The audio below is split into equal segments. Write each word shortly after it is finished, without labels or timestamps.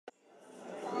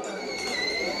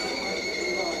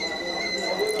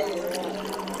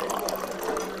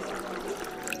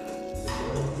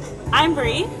I'm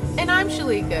Bree, And I'm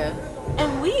Shalika.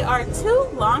 and we are two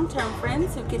long-term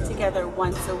friends who get together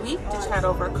once a week to chat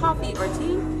over coffee or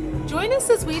tea Join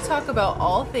us as we talk about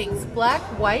all things black,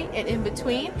 white, and in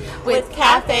between with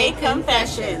Cafe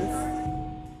Confessions.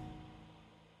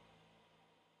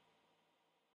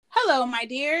 Hello, my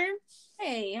dear.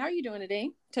 Hey, how are you doing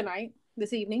today? Tonight?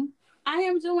 This evening? I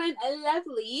am doing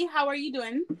lovely. How are you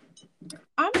doing?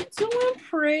 I'm doing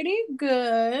pretty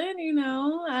good,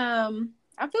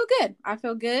 I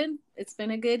feel good. It's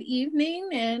been a good evening,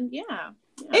 and yeah.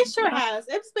 It sure has.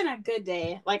 It's been a good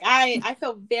day. Like I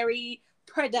feel very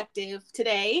productive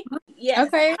today. Yes.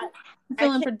 Okay.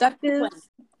 Feeling can't productive. complain.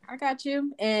 I got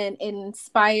you. And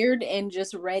inspired and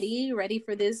just ready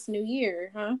for this new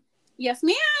year, huh? Yes,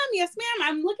 ma'am. Yes, ma'am.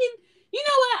 I'm looking. You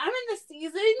know what? I'm in the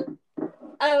season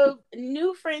of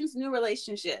new friends, new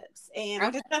relationships, and I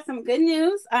just got some good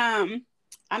news.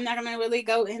 I'm not gonna really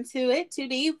go into it too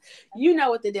deep. You know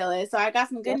what the deal is. So I got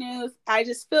some good news. I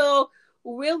just feel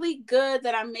really good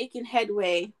that I'm making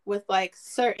headway with like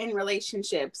certain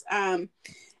relationships. I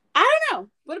don't know.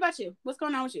 What about you? What's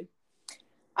going on with you?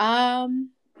 I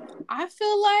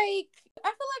feel like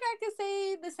I could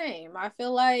say the same. I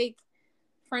feel like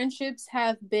friendships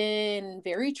have been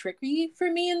very tricky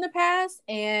for me in the past,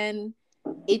 and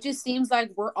it just seems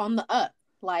like we're on the up,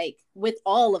 like with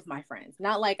all of my friends.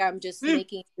 Not like I'm just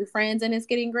making new friends and it's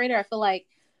getting greater. I feel like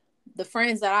the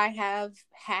friends that I have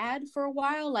had for a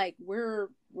while, like we're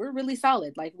really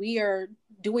solid. Like we are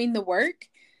doing the work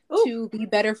to be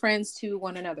better friends to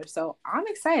one another. So I'm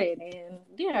excited. And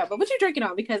yeah, but what you drinking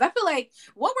on? Because I feel like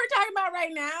what we're talking about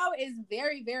right now is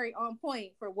very, very on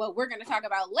point for what we're going to talk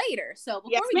about later. So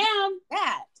before yes, ma'am.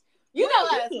 that, you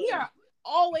know us. We are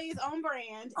always on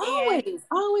brand. Always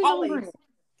on brand.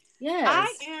 Yes.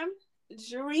 I am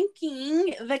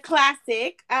drinking the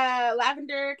classic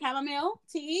lavender chamomile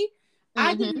tea.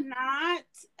 I did not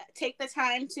take the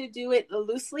time to do it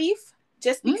loose leaf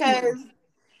just because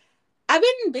I've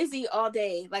been busy all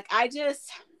day. Like I didn't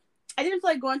feel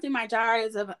like going through my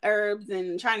jars of herbs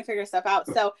and trying to figure stuff out.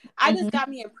 So I just got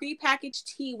me a prepackaged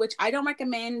tea, which I don't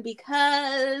recommend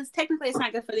because technically it's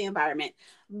not good for the environment.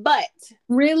 But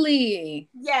really,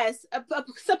 yes,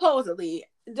 supposedly.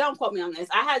 Don't quote me on this.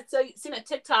 I had seen a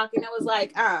TikTok and it was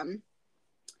like,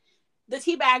 the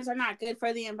tea bags are not good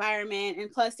for the environment,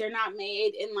 and plus they're not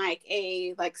made in like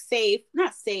a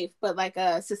not safe, but like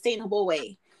a sustainable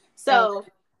way. So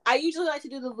I usually like to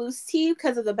do the loose tea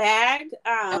because of the bag.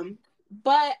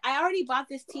 But I already bought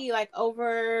this tea like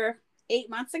over 8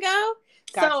 months ago.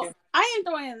 Gotcha. So I ain't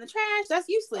throwing it in the trash. That's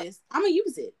useless. I'm gonna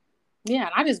use it. Yeah,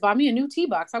 and I just bought me a new tea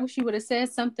box. I wish you would have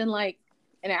said something like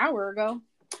an hour ago.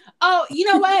 Oh,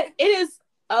 you know what? It is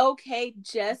okay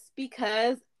just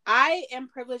because I am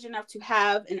privileged enough to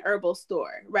have an herbal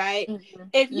store, right?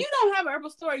 If you don't have an herbal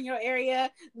store in your area,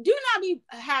 do not be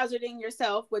hazarding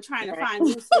yourself with trying to find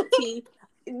loose tea.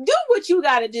 Do what you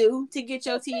got to do to get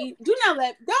your tea.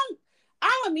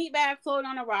 I'm a meat bag floating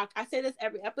on a rock. I say this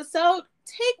every episode.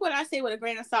 Take what I say with a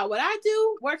grain of salt. What I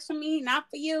do works for me, not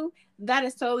for you. That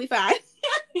is totally fine.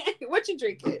 What you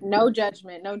drinking? No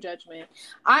judgment.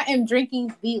 I am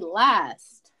drinking the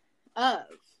last of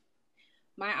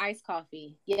my iced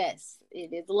coffee. Yes,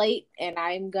 it is late and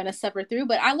I'm going to suffer through,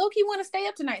 but I low-key want to stay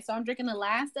up tonight. So I'm drinking the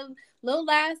last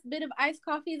bit of iced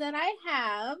coffee that I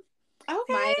have.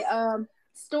 Okay. My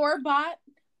store-bought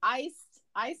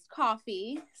iced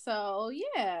coffee. So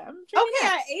yeah, I'm drinking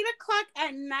at 8:00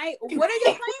 at night. What are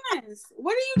your plans?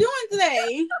 What are you doing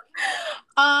today?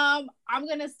 I'm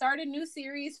gonna start a new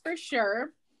series for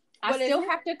sure. I still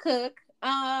have to cook.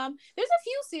 There's a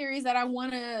few series that I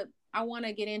wanna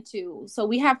get into. So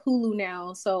we have Hulu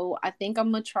now. So I think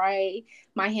I'm gonna try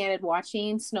my hand at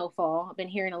watching Snowfall. I've been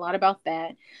hearing a lot about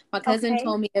that. My cousin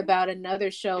told me about another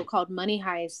show called Money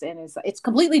Heist, and it's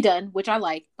completely done, which I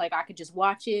like. Like I could just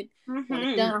watch it when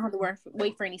it's done. I don't have to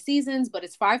wait for any seasons, but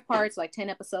it's 5 parts, like 10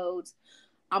 episodes.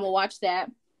 I'm gonna watch that.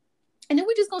 And then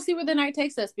we're just gonna see where the night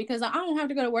takes us because I don't have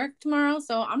to go to work tomorrow.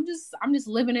 So I'm just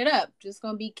living it up. Just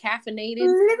gonna be caffeinated.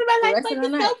 Living my life like the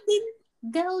night.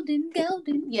 Golden.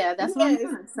 Yeah, that's what I'm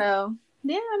doing. So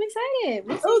yeah, I'm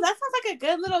excited. Oh, that sounds like a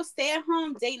good little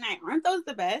stay-at-home date night. Aren't those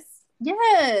the best?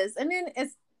 Yes. And then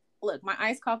look, my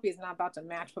iced coffee is not about to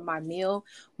match for my meal,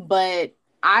 but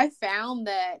I found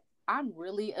that I'm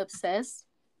really obsessed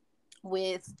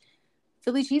with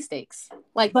Philly cheesesteaks.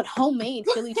 Like, but homemade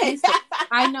Philly cheesesteaks.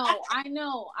 I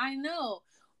know.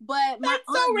 But that's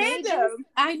so random.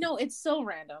 I know it's so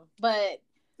random, but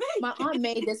my aunt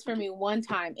made this for me one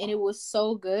time and it was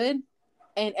so good.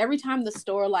 And every time the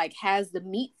store like has the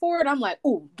meat for it, I'm like,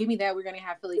 oh, give me that. We're gonna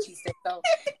have Philly cheesesteak. So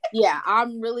yeah,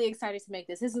 I'm really excited to make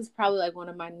this. This is probably like one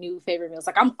of my new favorite meals.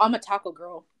 Like I'm a taco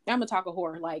girl. I'm a taco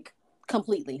whore, like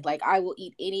completely. Like I will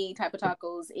eat any type of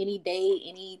tacos, any day,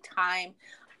 any time.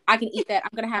 I can eat that.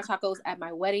 I'm gonna have tacos at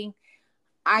my wedding.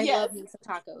 I love me some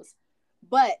tacos.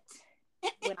 But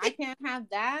when I can't have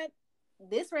that,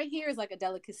 this right here is like a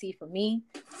delicacy for me.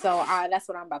 So that's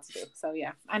what I'm about to do. So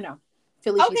yeah, I know.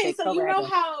 Philly okay, so you know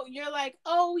how you're like,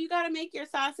 oh, you gotta make your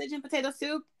sausage and potato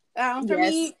soup for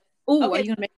me. Ooh, okay. Are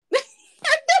you gonna make?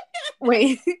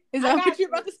 Wait, is that what you're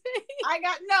about to say? I'm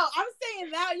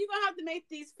saying that you're gonna have to make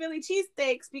these Philly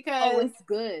cheesesteaks because it's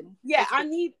good. Yeah, it's good. I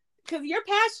need because you're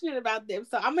passionate about them,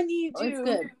 so I'm gonna need you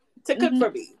to cook mm-hmm.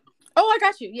 for me. Oh, I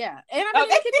got you. Yeah, and I've been in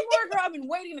the kitchen more, girl. I've been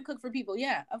waiting to cook for people.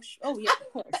 Yeah. Oh yeah,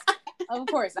 of course, of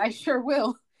course, I sure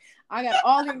will. I got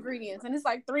all the ingredients, and it's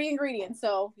like 3 ingredients.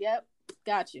 So yep.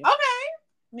 Got you.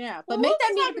 Okay. Yeah, but make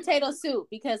that meat and potato soup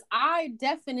because I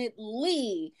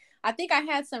think I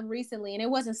had some recently and it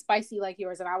wasn't spicy like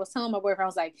yours. And I was telling my boyfriend, I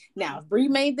was like, now if Brie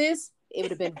made this, it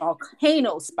would have been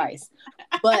volcano spice.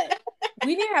 But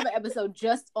we didn't have an episode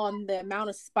just on the amount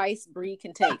of spice Brie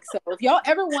can take. So if y'all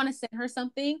ever want to send her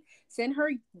something, send her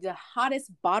the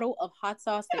hottest bottle of hot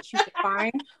sauce that you can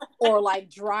find or like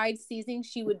dried seasoning.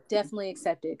 She would definitely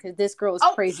accept it because this girl is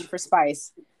crazy for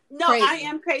spice. No, I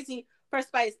am crazy for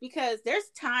spice because there's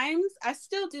times I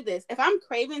still do this. If I'm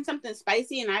craving something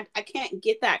spicy and I can't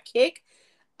get that kick,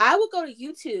 I will go to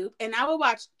YouTube and I will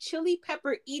watch chili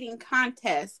pepper eating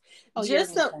contests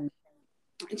just so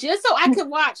I could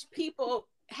watch people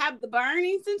have the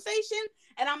burning sensation.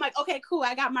 And I'm like, okay, cool,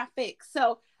 I got my fix.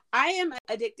 So I am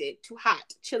addicted to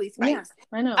hot chili spice. Yeah,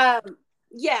 I know.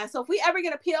 Yeah, so if we ever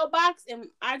get a PO box and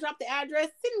I drop the address,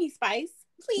 send me spice,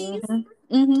 please.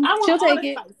 Mm-hmm. Mm-hmm. She'll take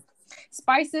it. Spice.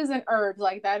 Spices and herbs,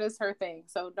 like that is her thing.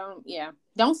 So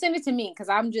don't send it to me because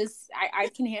I'm just I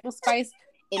can handle spice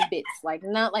in bits, like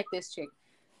not like this chick.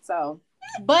 So,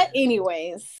 but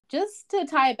anyways, just to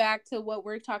tie it back to what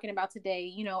we're talking about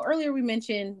today, earlier we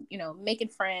mentioned, making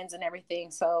friends and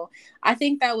everything. So I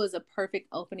think that was a perfect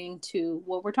opening to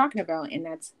what we're talking about, and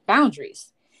that's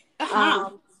boundaries.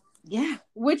 Yeah,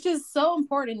 which is so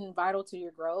important and vital to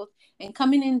your growth and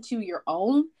coming into your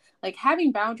own, like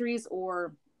having boundaries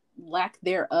or lack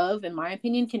thereof, in my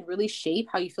opinion, can really shape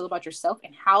how you feel about yourself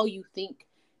and how you think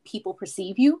people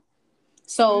perceive you.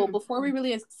 So before we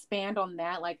really expand on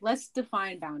that, like let's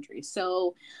define boundaries.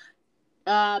 So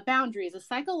boundaries, a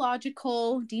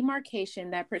psychological demarcation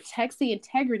that protects the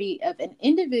integrity of an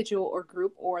individual or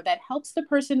group, or that helps the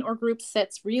person or group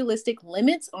sets realistic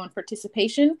limits on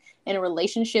participation in a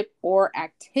relationship or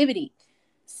activity.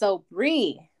 So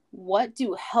Brie, what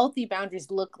do healthy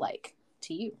boundaries look like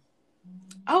to you?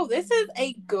 Oh, this is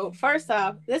first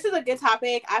off, this is a good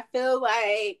topic. I feel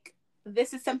like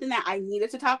this is something that I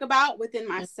needed to talk about within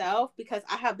myself because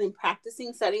I have been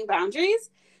practicing setting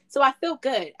boundaries. So I feel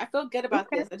good. I feel good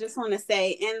about this. I just want to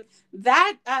say, and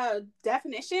that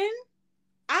definition,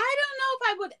 I don't know if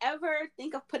I would ever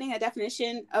think of putting a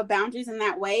definition of boundaries in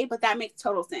that way, but that makes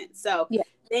total sense. So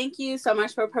Thank you so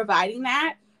much for providing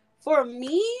that. For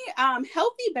me,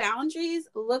 healthy boundaries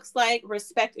looks like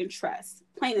respect and trust,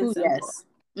 plain and simple. Yes.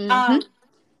 Mm-hmm.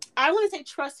 I want to say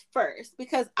trust first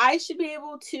because I should be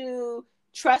able to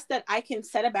trust that I can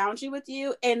set a boundary with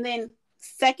you, and then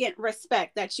second,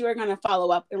 respect that you are going to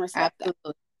follow up and respect that.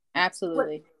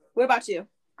 Absolutely. What about you?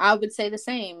 I would say the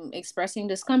same. Expressing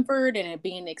discomfort and it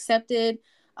being accepted,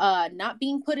 not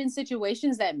being put in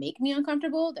situations that make me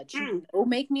uncomfortable, that you know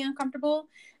make me uncomfortable,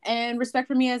 and respect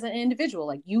for me as an individual.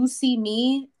 Like you see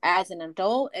me as an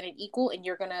adult and an equal, and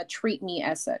you're going to treat me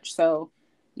as such. So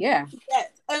yeah. Yes.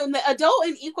 And the adult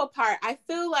and equal part, I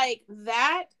feel like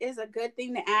that is a good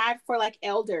thing to add for like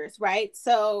elders, right?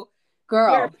 So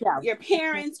your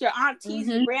parents, your aunties,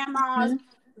 your grandmas,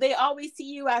 they always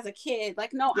see you as a kid.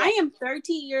 Like, no, I am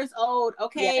 30 years old.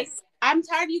 Okay. Yes. I'm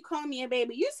tired of you calling me a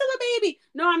baby. You still a baby.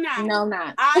 No, I'm not. No, I'm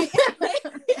not.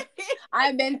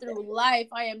 I've been through life.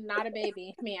 I am not a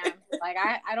baby, ma'am. Like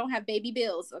I don't have baby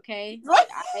bills. Okay. Like,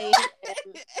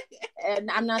 and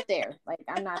I'm not there. Like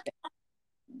I'm not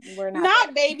there. We're not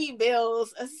there. Baby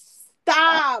bills.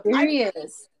 Stop.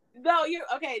 Serious. No, you're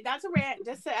okay. That's a rant.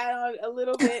 Just to add on a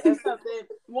little bit of something.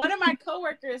 One of my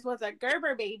coworkers was a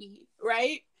Gerber baby,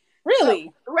 right?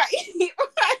 Really? So, right. Have you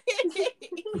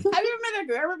ever met a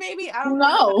Gerber baby? I don't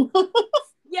know.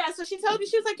 Yeah, so she told me,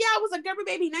 she was like, yeah, I was a Gerber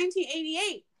baby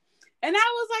 1988. And I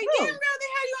was like, damn, girl,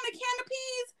 they had you on a can of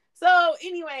peas. So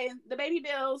anyway, the baby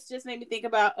bills just made me think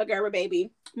about a Gerber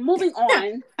baby. Moving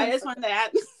on, I just want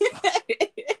that.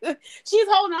 She's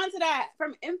holding on to that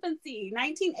from infancy.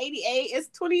 1988 is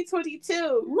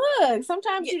 2022. Look,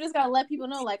 sometimes you just gotta let people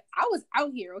know, like, I was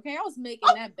out here, okay? I was making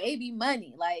that baby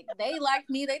money. Like, they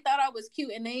liked me, they thought I was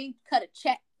cute, and they cut a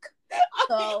check.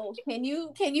 So can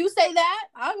you say that?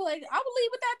 I was like, I would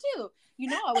leave with that too. You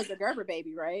know, I was a Gerber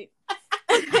baby, right?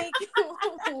 Like,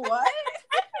 what?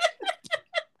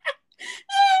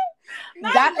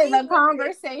 That is a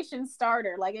conversation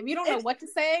starter. Like, if you don't know what to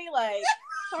say, like,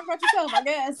 talk about yourself, I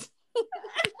guess.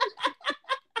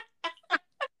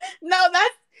 No,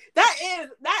 that is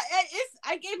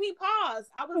I gave me pause.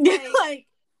 I was like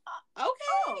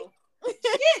okay. Shit,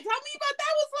 tell me about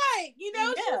that was like. You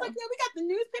know, yeah. She was like, yeah, we got the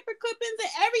newspaper clippings and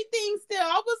everything still.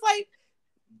 I was like,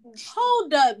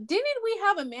 hold up. Didn't we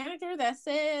have a manager that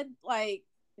said, like,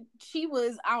 she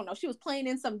was, I don't know, she was playing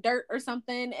in some dirt or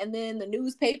something, and then the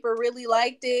newspaper really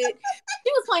liked it.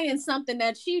 She was playing in something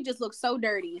that she just looked so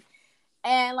dirty.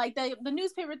 And like the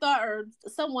newspaper thought, or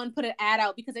someone put an ad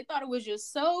out because they thought it was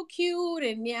just so cute.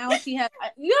 And now she has,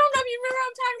 you don't know if you remember what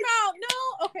I'm talking about?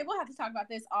 No? Okay, we'll have to talk about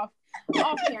this off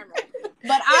camera.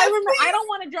 But I remember, I don't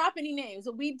want to drop any names.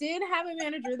 But we did have a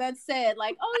manager that said,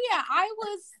 like, oh yeah, I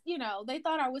was, you know, they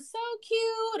thought I was so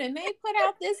cute, and they put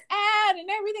out this ad and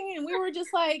everything. And we were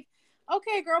just like,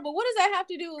 okay, girl, but what does that have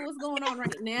to do with what's going on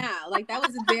right now? Like, that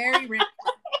was very random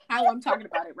how I'm talking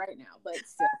about it right now. But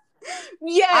still.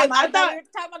 Yeah, I thought we were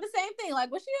talking about the same thing.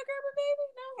 Like, was she a Gerber baby?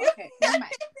 No, okay, never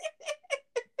mind.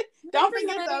 Don't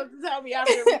forget though to tell me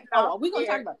after. We're gonna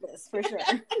talk about this for sure.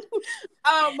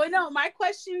 But no, my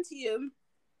question to you,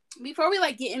 before we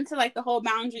like get into like the whole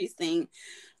boundaries thing,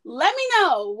 let me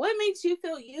know what makes you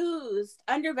feel used,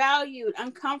 undervalued,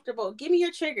 uncomfortable. Give me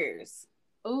your triggers.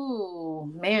 Oh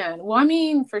man, well, I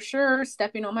mean, for sure,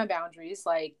 stepping on my boundaries,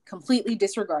 like completely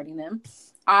disregarding them.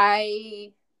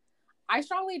 I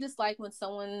strongly dislike when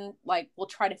someone like will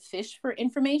try to fish for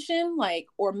information, like,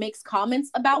 or makes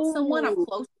comments about someone I'm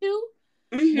close to,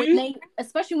 when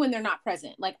especially when they're not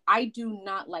present. Like, I do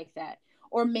not like that.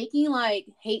 Or making like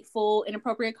hateful,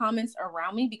 inappropriate comments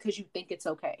around me because you think it's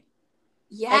okay.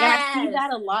 Yeah, like, I see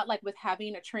that a lot. Like with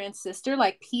having a trans sister,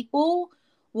 like people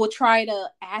will try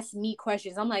to ask me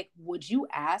questions. I'm like, would you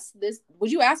ask this?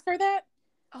 Would you ask her that?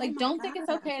 Like, don't think it's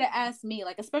okay to ask me.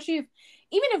 Like, especially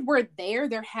even if we're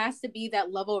there has to be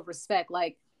that level of respect.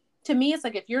 Like, to me, it's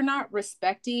like, if you're not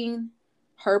respecting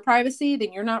her privacy,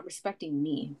 then you're not respecting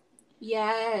me.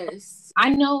 Yes. I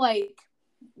know, like,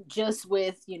 just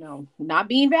with, you know, not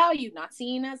being valued, not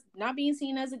being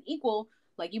seen as an equal,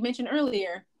 like you mentioned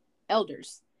earlier,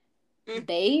 elders.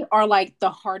 They are like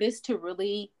the hardest to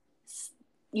really,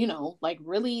 you know, like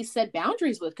really set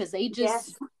boundaries with, because they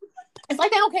just, it's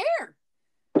like they don't care.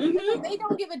 They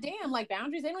don't give a damn. Like,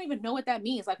 boundaries, they don't even know what that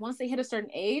means. Like, once they hit a certain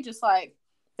age, it's like,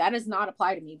 that does not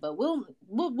apply to me. But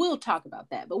we'll talk about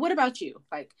that. But what about you?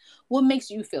 Like, what makes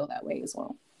you feel that way as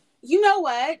well? You know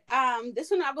what?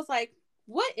 This one I was like,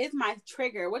 what is my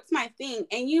trigger? What's my thing?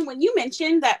 And when you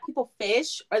mentioned that people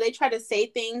fish or they try to say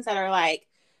things that are like,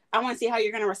 I want to see how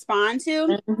you're going to respond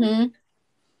to.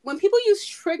 When people use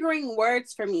triggering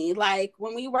words for me, like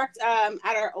when we worked at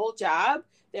our old job,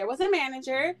 there was a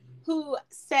manager who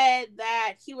said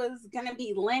that he was going to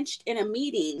be lynched in a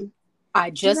meeting. I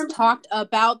just talked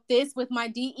about this with my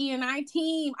DE&I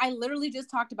team. I literally just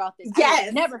talked about this. Yes. I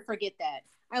will never forget that.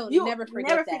 I will never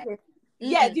forget that.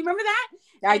 Yeah, do you remember that?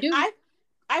 I do.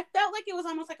 I felt like it was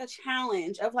almost like a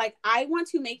challenge of like, I want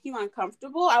to make you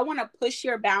uncomfortable. I want to push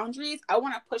your boundaries. I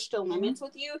want to push the limits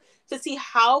with you to see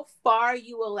how far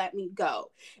you will let me go.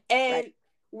 And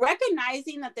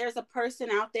recognizing that there's a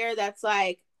person out there that's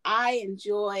like, I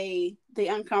enjoy the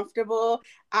uncomfortable.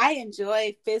 I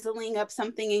enjoy fizzling up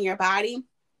something in your body.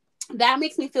 That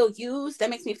makes me feel used. That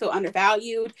makes me feel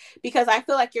undervalued, because I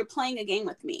feel like you're playing a game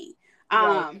with me.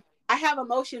 I have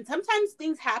emotions. Sometimes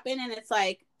things happen and it's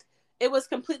like, it was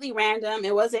completely random.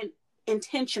 It wasn't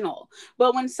intentional.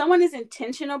 But when someone is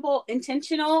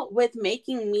intentional with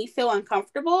making me feel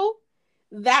uncomfortable,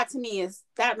 that to me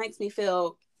that makes me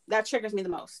feel, that triggers me the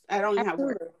most. I don't even have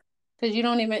words. Because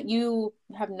you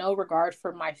have no regard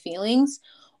for my feelings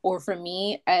or for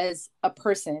me as a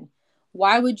person.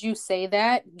 Why would you say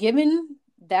that, given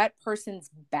that person's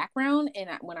background? And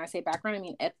when I say background, I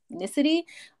mean ethnicity.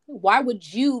 Why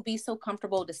would you be so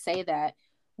comfortable to say that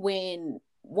when,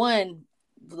 one,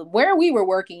 where we were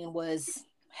working was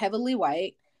heavily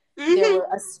white? There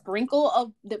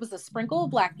was a sprinkle of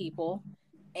Black people.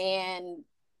 And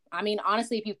I mean,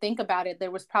 honestly, if you think about it,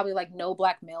 there was probably like no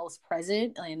Black males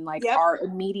present in like our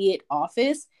immediate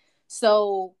office.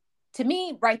 So to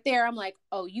me, right there, I'm like,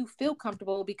 oh, you feel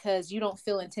comfortable because you don't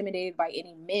feel intimidated by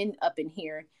any men up in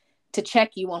here to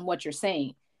check you on what you're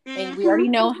saying. And we already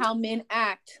know how men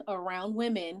act around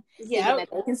women, thinking that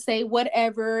they can say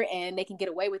whatever and they can get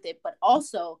away with it. But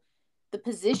also, the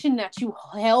position that you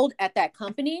held at that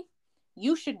company,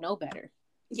 you should know better.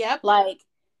 Yep. Like,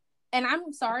 and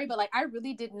I'm sorry, but like, I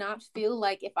really did not feel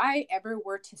like if I ever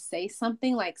were to say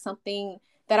something like something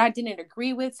that I didn't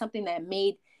agree with, something that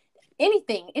made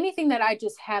anything that I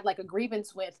just had like a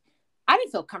grievance with, I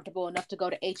didn't feel comfortable enough to go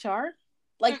to HR.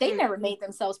 Like they never made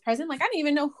themselves present. Like I didn't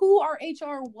even know who our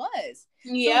HR was.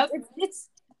 Yep. So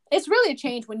it's really a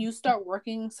change when you start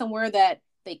working somewhere that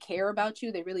they care about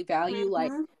you. They really value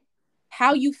like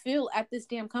how you feel at this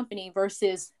damn company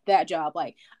versus that job.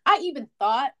 Like I even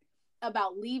thought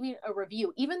about leaving a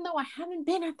review, even though I haven't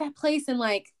been at that place in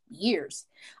like years.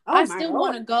 I still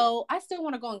want to go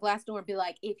on Glassdoor and be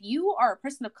like, if you are a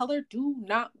person of color, do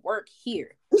not work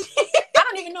here. I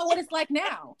don't even know what it's like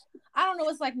now. I don't know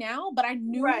what it's like now, but I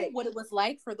knew what it was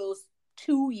like for those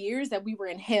 2 years that we were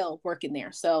in hell working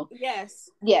there. So yes.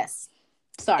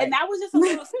 Sorry. And that was just a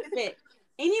little snippet.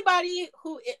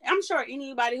 I'm sure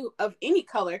anybody of any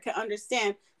color can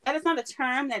understand that is not a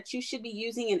term that you should be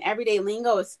using in everyday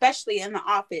lingo, especially in the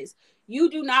office. You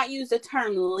do not use the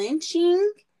term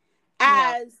lynching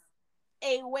as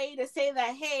a way to say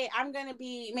that, hey, I'm going to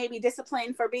be maybe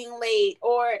disciplined for being late,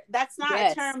 or that's not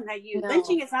a term that you,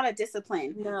 lynching is not a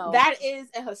discipline. That is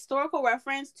a historical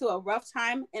reference to a rough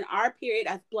time in our period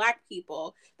as Black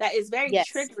people that is very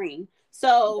triggering.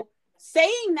 So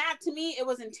saying that to me, it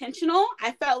was intentional.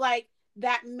 I felt like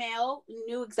that male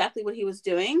knew exactly what he was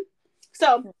doing.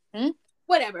 So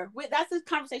whatever, that's a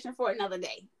conversation for another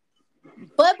day.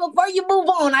 But before you move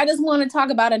on, I just want to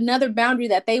talk about another boundary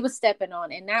that they were stepping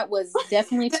on. And that was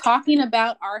definitely talking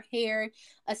about our hair,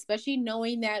 especially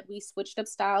knowing that we switched up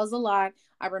styles a lot.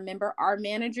 I remember our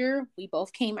manager, we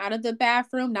both came out of the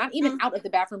bathroom, not even out of the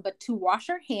bathroom, but to wash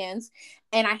our hands.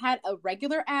 And I had a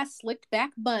regular ass slicked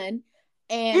back bun.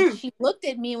 And she looked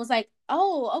at me and was like,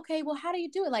 oh, okay, well, how do you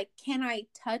do it? Like, can I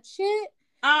touch it?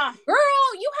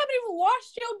 Girl, you haven't even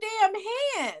washed your damn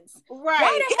hands. Right.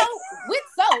 Why the hell, with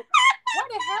soap, why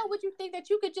the hell would you think that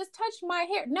you could just touch my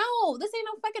hair? No, this ain't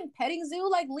no fucking petting zoo.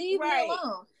 Like, leave me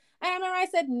alone. And I remember I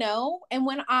said no. And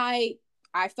when I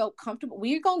felt comfortable,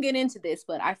 we're going to get into this,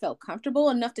 but I felt comfortable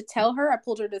enough to tell her. I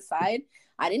pulled her to the side.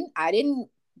 I didn't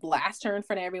blast her in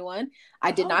front of everyone.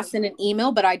 I did not send an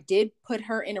email, but I did put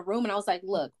her in a room and I was like,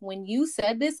 look, when you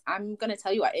said this, I'm going to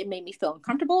tell you, it made me feel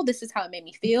uncomfortable. This is how it made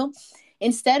me feel.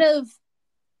 Instead of,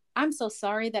 I'm so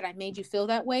sorry that I made you feel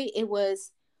that way. It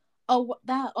was,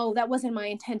 that wasn't my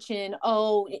intention.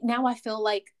 Oh, now I feel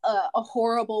like a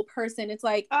horrible person. It's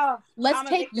like, let's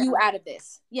take you out of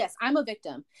this. Yes, I'm a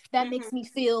victim. That makes me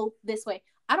feel this way.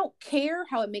 I don't care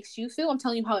how it makes you feel. I'm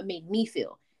telling you how it made me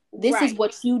feel. This is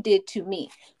what you did to me.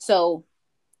 So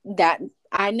that,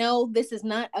 I know this is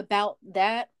not about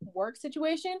that work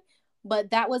situation, but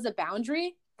that was a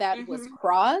boundary that was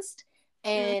crossed.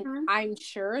 And I'm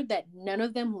sure that none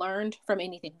of them learned from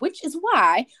anything, which is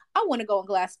why I want to go on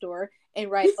Glassdoor and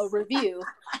write a review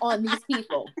on these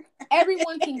people.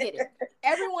 Everyone can get it.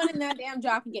 Everyone in that damn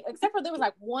job can get it. Except for there was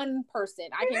like one person.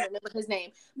 I can't remember his name,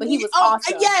 but he was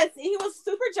awesome. Yes, he was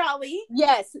super jolly.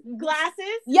 Yes.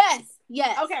 Glasses. Yes.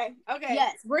 Okay.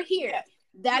 Yes, we're here.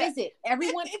 That is it.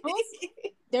 Everyone else,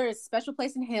 there is a special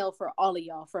place in hell for all of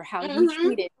y'all for how you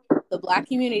treated the Black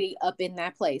community up in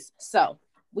that place. So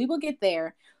we will get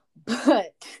there,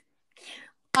 but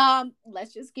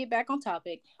let's just get back on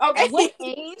topic. Okay. At what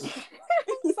age?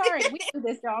 I'm sorry, we do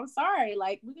this, y'all. I'm sorry.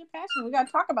 Like, we get passionate. We gotta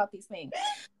talk about these things.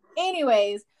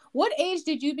 Anyways, what age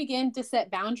did you begin to set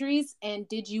boundaries, and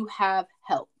did you have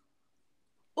help?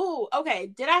 Oh, okay.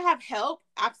 Did I have help?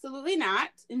 Absolutely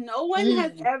not. No one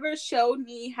has ever showed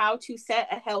me how to set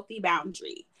a healthy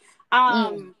boundary.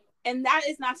 And that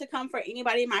is not to come for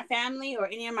anybody in my family or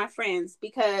any of my friends,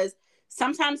 because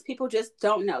sometimes people just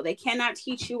don't know. They cannot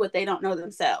teach you what they don't know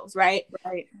themselves, right?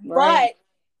 Right. But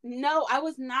no, I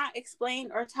was not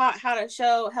explained or taught how to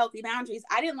show healthy boundaries.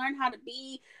 I didn't learn how to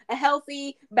be a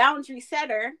healthy boundary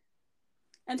setter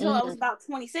until I was about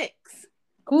 26.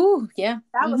 Ooh, yeah.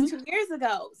 That was 2 years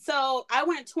ago. So I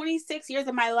went 26 years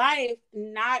of my life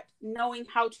not knowing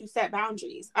how to set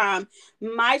boundaries.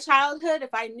 My childhood,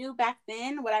 if I knew back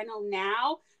then what I know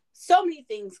now, so many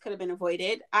things could have been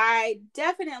avoided. I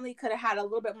definitely could have had a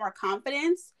little bit more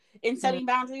confidence in setting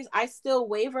boundaries. I still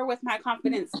waver with my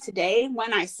confidence today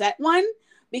when I set one,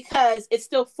 because it's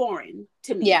still foreign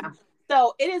to me. Yeah.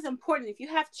 So it is important if you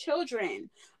have children.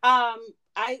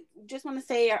 I just want to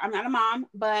say I'm not a mom,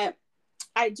 but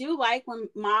I do like when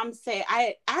moms say,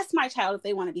 I ask my child if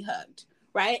they want to be hugged,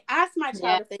 right? Ask my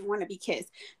child if they want to be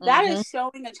kissed. That is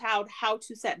showing a child how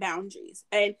to set boundaries.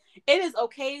 And it is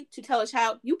okay to tell a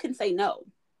child, you can say no.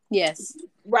 Yes.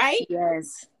 Right?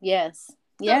 Yes. Yes.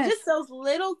 So just those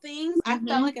little things, I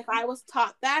felt like if I was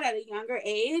taught that at a younger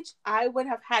age, I would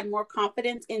have had more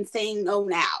confidence in saying no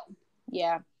now.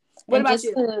 Yeah. What about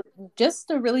you? Just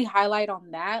to really highlight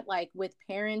on that, like with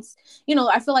parents, you know,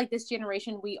 I feel like this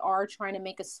generation, we are trying to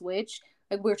make a switch.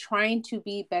 Like we're trying to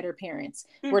be better parents.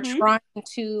 We're trying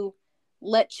to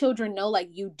let children know, like,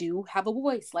 you do have a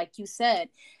voice, like you said.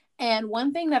 And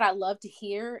one thing that I love to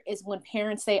hear is when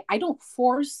parents say, I don't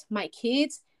force my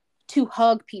kids to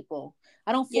hug people.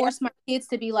 I don't force my kids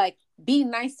to be like, be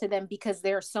nice to them because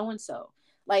they're so-and-so.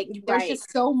 Like, there's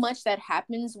just so much that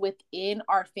happens within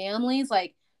our families.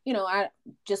 Like, you know, I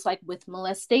just like with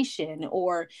molestation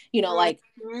or, you know, like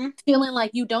feeling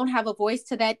like you don't have a voice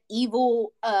to that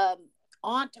evil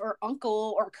aunt or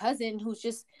uncle or cousin who's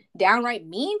just downright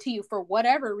mean to you for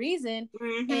whatever reason.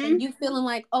 And you feeling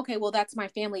like, okay, well, that's my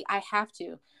family. I have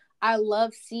to. I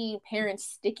love seeing parents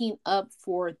sticking up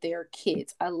for their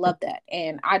kids. I love that.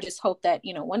 And I just hope that,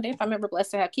 you know, one day if I'm ever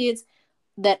blessed to have kids,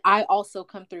 that I also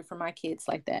come through for my kids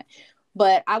like that.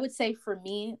 But I would say for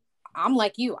me, I'm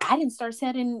like you. I didn't start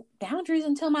setting boundaries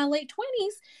until my late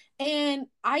 20s. And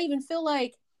I even feel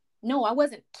like, no, I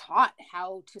wasn't taught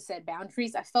how to set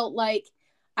boundaries. I felt like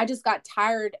I just got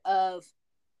tired of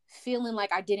feeling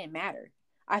like I didn't matter.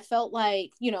 I felt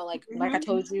like, you know, like I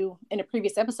told you in a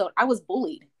previous episode, I was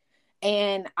bullied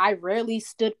and I rarely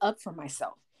stood up for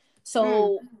myself.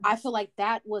 So I feel like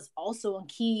that was also a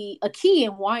key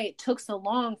in why it took so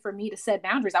long for me to set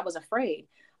boundaries. I was afraid.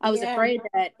 I was afraid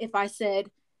that if I said,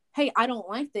 hey, I don't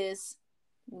like this,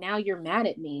 now you're mad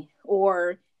at me.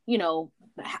 Or, you know,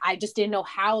 I just didn't know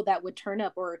how that would turn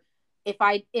up. Or if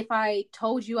I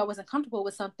told you I wasn't comfortable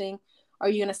with something, are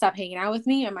you going to stop hanging out with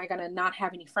me? Am I going to not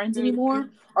have any friends anymore?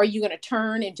 Are you going to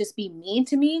turn and just be mean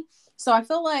to me? So I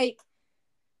feel like,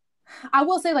 I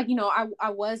will say, like, you know, I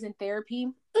was in therapy.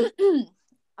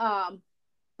 But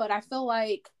I feel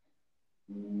like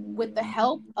with the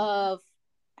help of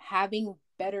having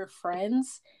better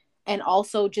friends and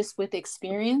also just with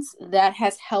experience, that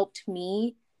has helped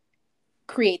me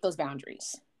create those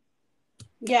boundaries.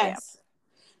 Yes.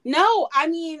 Yeah. No, I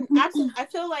mean, absolutely. I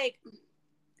feel like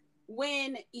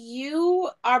when you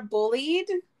are bullied,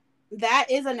 that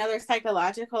is another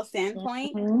psychological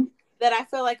standpoint that I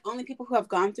feel like only people who have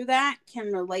gone through that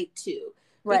can relate to.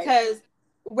 Right. Because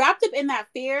wrapped up in that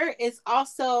fear is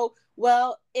also,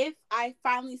 well, if I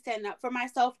finally stand up for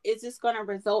myself, is this going to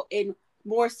result in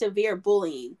more severe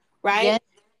bullying? Right. Yes.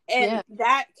 And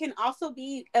that can also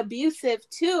be abusive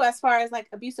too, as far as like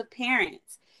abusive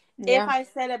parents. Yeah. If I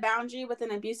set a boundary with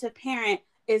an abusive parent,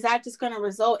 is that just going to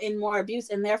result in more abuse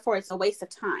and therefore it's a waste of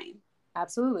time?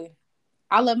 Absolutely.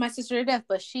 I love my sister to death,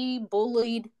 but she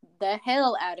bullied the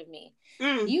hell out of me.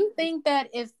 You think that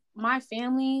if my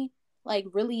family like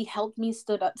really helped me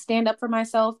stand up for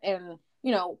myself and,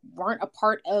 you know, weren't a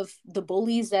part of the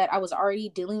bullies that I was already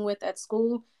dealing with at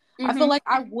school, I feel like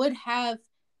I would have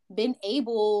been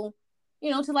able,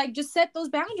 you know, to like just set those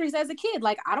boundaries as a kid.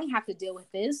 Like, I don't have to deal with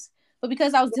this. But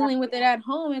because I was dealing with it at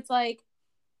home, it's like,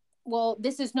 well,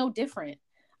 this is no different.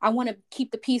 I want to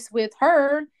keep the peace with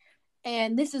her.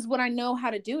 And this is what I know how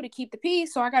to do to keep the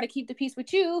peace. So I got to keep the peace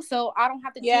with you. So I don't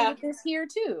have to deal with this here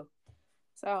too.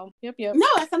 So, yep. No,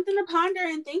 it's something to ponder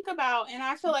and think about. And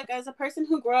I feel like as a person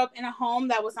who grew up in a home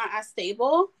that was not as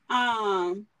stable,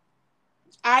 I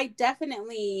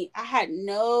had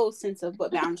no sense of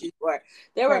what boundaries were.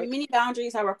 There were many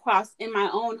boundaries that were crossed in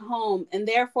my own home. And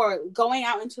therefore, going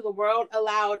out into the world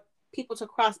allowed people to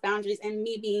cross boundaries and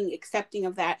me being accepting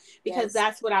of that because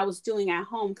that's what I was doing at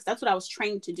home, because that's what I was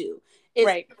trained to do,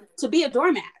 is to be a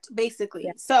doormat, basically.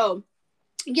 Yeah. So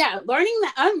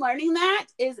unlearning that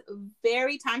is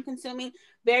very time consuming,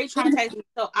 very traumatizing.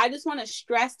 So I just want to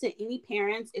stress to any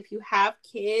parents, if you have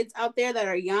kids out there that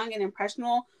are young and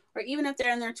impressionable, or even if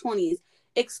they're in their 20s,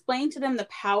 explain to them the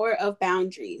power of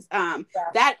boundaries.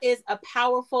 That is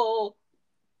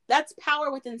that's power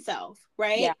within self,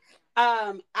 right? Yeah.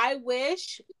 I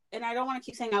wish, and I don't want to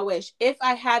keep saying I wish, if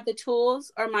I had the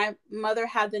tools or my mother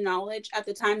had the knowledge at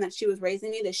the time that she was raising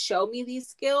me to show me these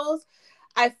skills,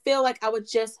 I feel like I would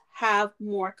just have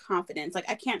more confidence. Like,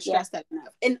 I can't stress that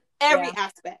enough in every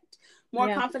aspect.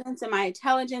 More confidence in my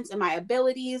intelligence and my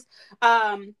abilities.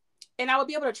 And I would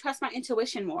be able to trust my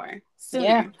intuition more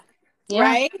sooner. Yeah.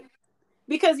 Right?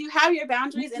 Because you have your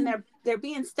boundaries and they're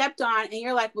being stepped on, and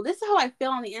you're like, well, this is how I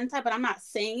feel on the inside, but I'm not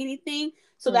saying anything.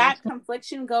 So that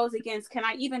confliction goes against, can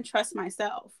I even trust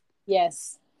myself?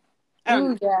 Yes. I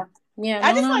don't know. Yeah. Yeah.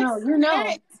 I No, just no, like no. You know.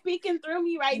 spirit speaking through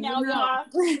me right You now, know. y'all.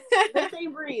 This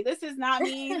ain't Bree. This is not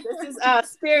me. This is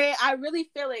spirit. I really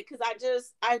feel it because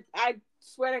I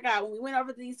swear to God, when we went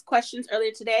over these questions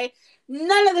earlier today,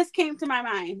 none of this came to my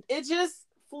mind. It just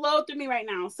flowed through me right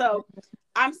now. So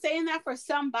I'm saying that for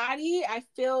somebody, I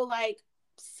feel like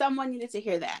someone needed to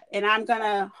hear that. And I'm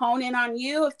gonna hone in on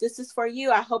you. If this is for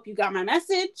you, I hope you got my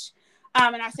message.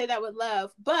 And I say that with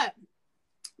love. But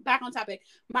back on topic.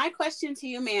 My question to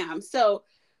you, ma'am. So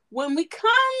when we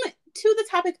come to the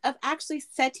topic of actually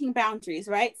setting boundaries,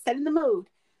 right? Setting the mood,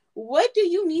 what do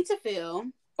you need to feel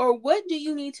or what do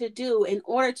you need to do in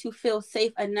order to feel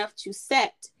safe enough to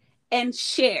set and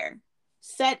share?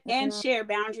 Set and share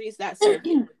boundaries that serve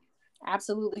you.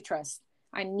 Absolutely trust.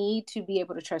 I need to be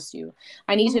able to trust you.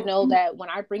 I need to know that when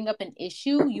I bring up an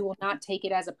issue, you will not take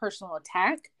it as a personal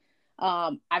attack.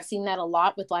 I've seen that a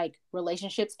lot with like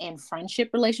relationships and friendship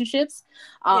relationships.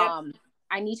 Yep.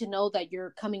 I need to know that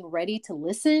you're coming ready to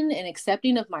listen and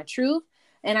accepting of my truth.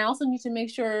 And I also need to make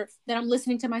sure that I'm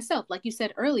listening to myself. Like you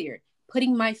said earlier,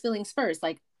 putting my feelings first.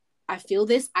 Like, I feel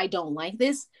this. I don't like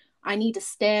this. I need to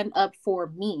stand up for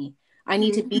me. I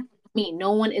need to be me.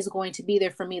 No one is going to be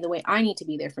there for me the way I need to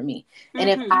be there for me. And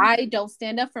if I don't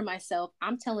stand up for myself,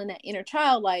 I'm telling that inner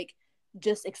child, like,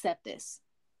 just accept this.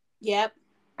 Yep.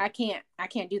 I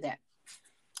can't do that.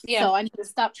 Yeah. So I need to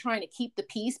stop trying to keep the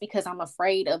peace because I'm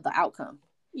afraid of the outcome.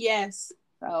 Yes.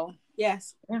 So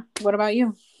yes. Yeah. What about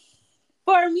you?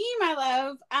 For me, my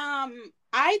love,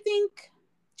 I think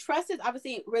trust is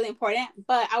obviously really important,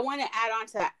 but I want to add on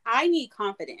to that. I need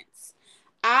confidence.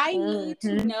 I need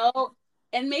to know,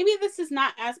 and maybe this is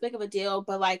not as big of a deal,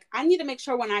 but like I need to make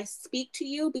sure when I speak to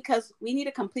you, because we need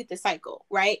to complete the cycle,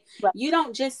 right? You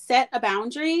don't just set a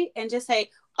boundary and just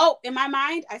say, oh, in my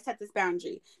mind, I set this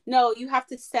boundary. No, you have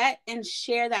to set and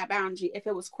share that boundary if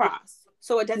it was crossed,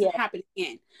 so it doesn't happen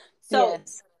again. So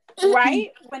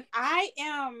right? When I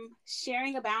am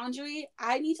sharing a boundary,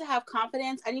 I need to have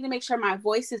confidence. I need to make sure my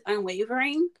voice is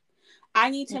unwavering. I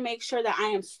need to make sure that I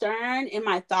am stern in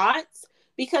my thoughts,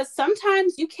 because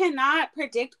sometimes you cannot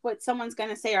predict what someone's going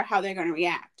to say or how they're going to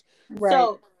react. Right.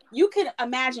 So you can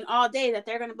imagine all day that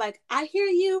they're going to be like, I hear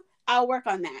you. I'll work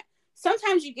on that.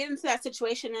 Sometimes you get into that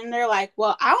situation and they're like,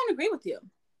 well, I don't agree with you.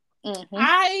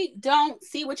 I don't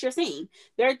see what you're seeing.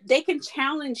 They can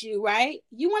challenge you, right?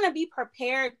 You want to be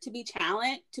prepared to be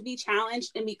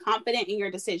challenged and be confident in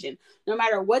your decision. No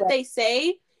matter what they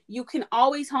say, you can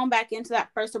always hone back into that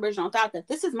first original thought that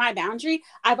this is my boundary.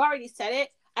 I've already said it.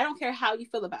 I don't care how you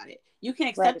feel about it. You can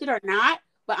accept it or not,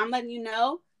 but I'm letting you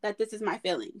know that this is my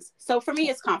feelings. So for me,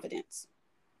 it's confidence.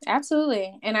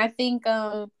 Absolutely. And I think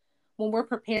when we're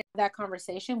prepared for that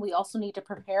conversation, we also need to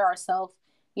prepare ourselves,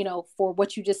 you know, for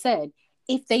what you just said.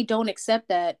 If they don't accept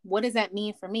that, what does that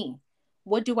mean for me?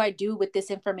 What do I do with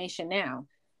this information now?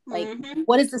 Like,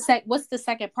 what's the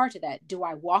second part to that? Do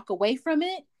I walk away from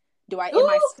it? Am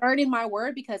I stern in my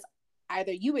word because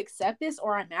either you accept this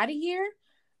or I'm out of here?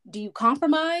 Do you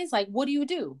compromise? Like, what do you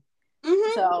do?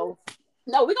 So,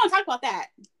 no, we're gonna talk about that.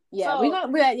 Yeah, so, we're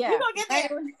gonna get there.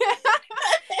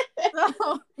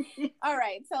 So, all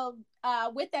right. So,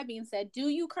 with that being said, do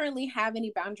you currently have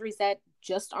any boundaries that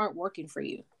just aren't working for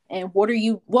you? And what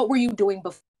were you doing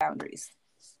before boundaries?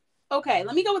 Okay,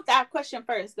 let me go with that question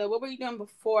first. Though, what were you doing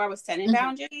before I was setting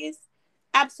boundaries?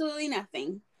 Absolutely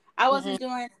nothing. I wasn't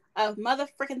doing a mother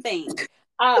freaking thing.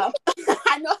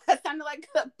 I know that sounded like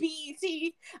a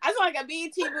BET. I sound like a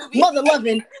BET movie. Mother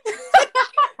loving.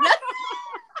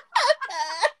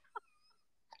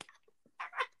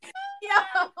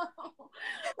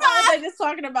 I was just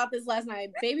talking about this last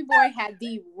night. Baby Boy had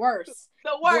the worst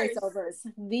voiceovers.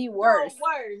 The worst.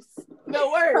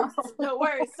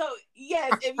 So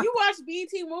yes, if you watch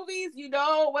BET movies, you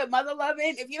know what mother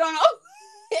loving. If you don't know,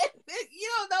 you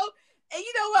don't know. And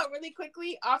you know what? Really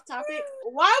quickly, off topic.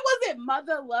 Why was it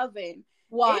mother loving?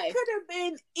 Why? It could have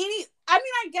been any. I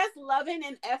mean, I guess loving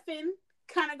and effing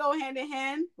kind of go hand in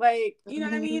hand. Like, you know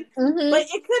what I mean? But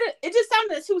it just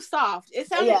sounded too soft. It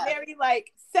sounded very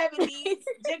like 70s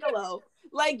gigolo.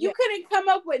 Like, you couldn't come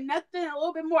up with nothing a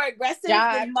little bit more aggressive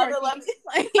than mother loving.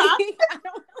 I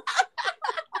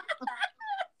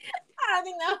don't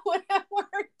think that would have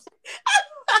worked.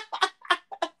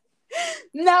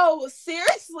 No,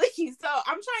 seriously. So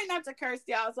I'm trying not to curse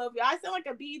y'all. So if y'all sound like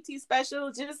a BET special,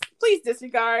 just please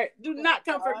disregard. Do not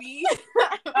come for me.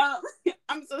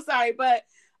 I'm so sorry, but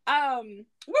where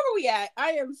were we at?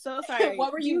 I am so sorry.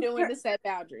 What were you doing to set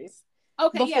boundaries?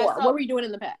 Okay, before? Yeah. So, what were you doing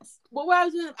in the past? Well, what I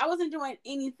was doing, I wasn't doing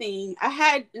anything. I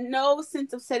had no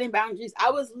sense of setting boundaries.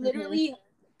 I was literally,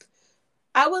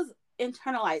 I was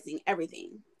internalizing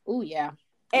everything. Oh yeah.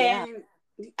 And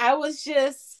I was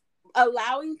just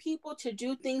allowing people to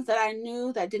do things that I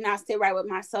knew that did not sit right with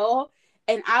my soul.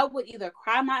 And I would either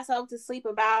cry myself to sleep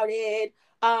about it.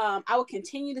 I would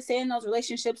continue to stay in those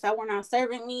relationships that were not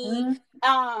serving me.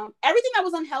 Everything that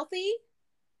was unhealthy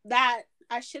that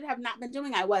I should have not been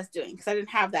doing, I was doing because I didn't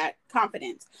have that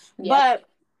confidence. Yep. But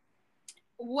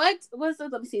what was the,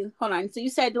 let me see, hold on. So you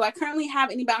said, do I currently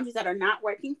have any boundaries that are not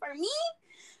working for me?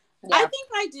 Yeah. I think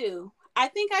I do. I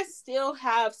think I still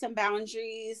have some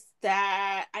boundaries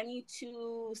that I need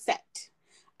to set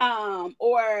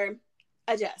or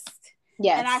adjust.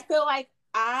 Yes. And I feel like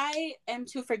I am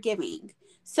too forgiving.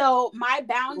 So my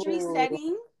boundary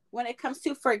setting when it comes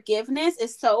to forgiveness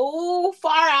is so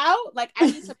far out. Like I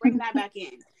need to bring that back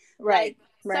in. Right.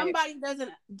 Like somebody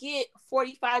doesn't get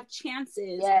 45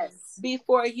 chances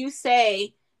before you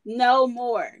say no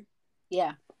more.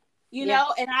 Yeah. You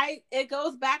know, and it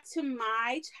goes back to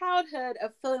my childhood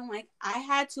of feeling like I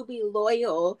had to be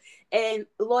loyal, and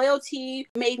loyalty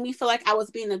made me feel like I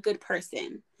was being a good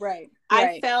person. Right.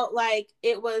 I felt like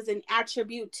it was an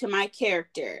attribute to my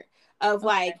character of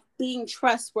like being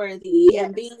trustworthy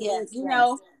and being, you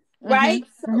know, right?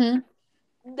 So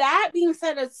that being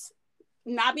said, it's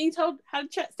not being told how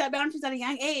to set boundaries at a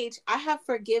young age. I have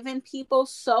forgiven people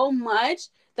so much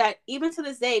that even to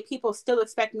this day, people still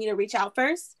expect me to reach out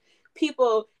first.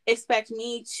 People expect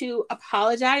me to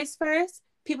apologize first.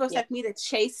 People expect me to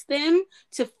chase them,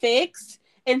 to fix.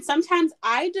 And sometimes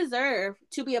I deserve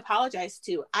to be apologized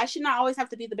to. I should not always have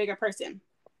to be the bigger person.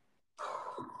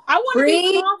 I want to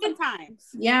be small sometimes.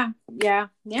 Yeah. Right?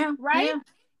 Yeah.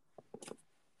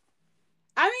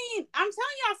 I mean, I'm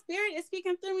telling y'all, Spirit is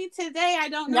speaking through me today. I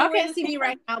don't know. Y'all can't see me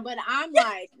right now, but I'm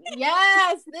like,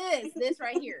 yes, this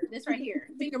right here,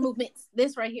 finger movements,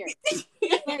 this right here.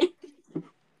 Like,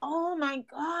 oh my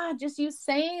God, just you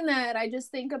saying that, I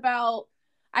think about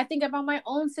my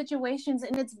own situations,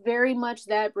 and it's very much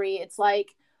that, Brie. It's like,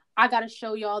 I got to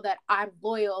show y'all that I'm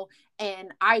loyal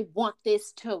and I want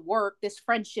this to work, this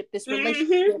friendship, this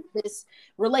relationship, this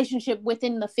relationship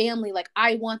within the family. Like,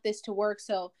 I want this to work.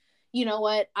 So, you know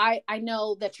what? I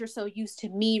know that you're so used to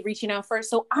me reaching out first.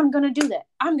 So I'm going to do that.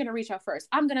 I'm going to reach out first.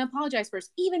 I'm going to apologize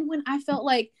first, even when I felt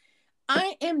like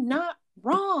I am not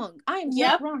wrong. I am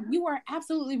not wrong. You are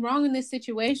absolutely wrong in this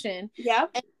situation. Yeah.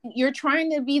 You're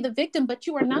trying to be the victim, but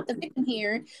you are not the victim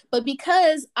here. But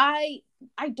because I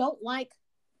don't like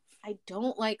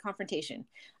confrontation.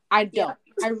 I don't.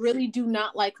 I really do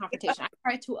not like confrontation. I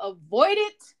try to avoid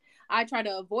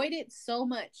it so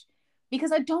much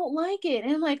because I don't like it.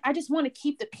 And like, I just want to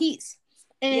keep the peace.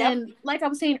 And like I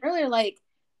was saying earlier, like,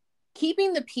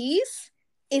 keeping the peace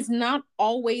is not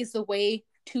always the way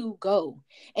to go.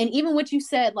 And even what you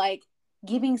said, like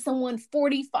giving someone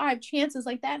 45 chances,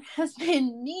 like that has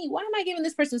been me. Why am I giving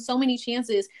this person so many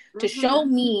chances to show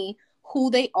me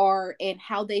who they are and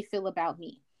how they feel about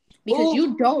me? Because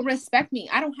you don't respect me.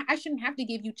 I shouldn't have to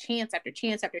give you chance after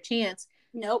chance after chance.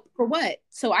 Nope. For what?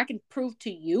 So I can prove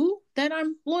to you that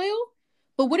I'm loyal?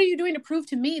 But what are you doing to prove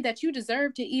to me that you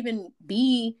deserve to even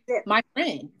be my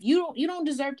friend? You don't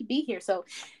deserve to be here. So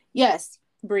yes,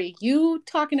 Brie, you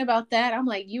talking about that, I'm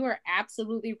like, you are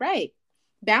absolutely right.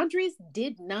 Boundaries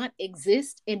did not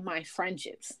exist in my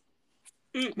friendships.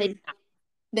 They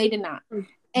did not.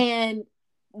 And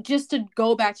just to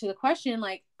go back to the question,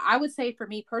 like, I would say for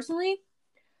me personally,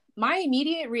 my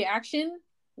immediate reaction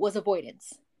was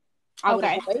avoidance. I would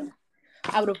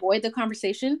avoid the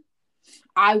conversation.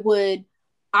 I would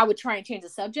try and change the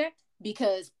subject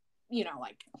because,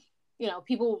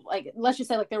 people, like, let's just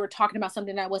say like they were talking about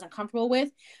something that I wasn't comfortable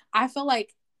with. I feel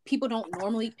like people don't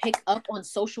normally pick up on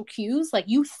social cues. Like,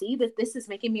 you see that this is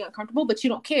making me uncomfortable, but you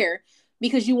don't care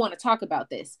because you want to talk about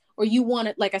this, or you want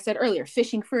to, like I said earlier,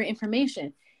 fishing for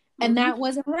information. And that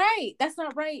wasn't right. That's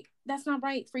not right. That's not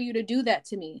right for you to do that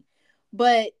to me.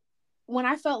 But when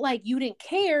I felt like you didn't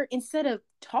care, instead of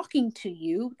talking to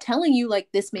you, telling you like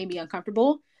this made me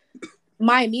uncomfortable,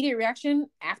 my immediate reaction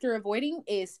after avoiding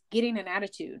is getting an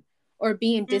attitude or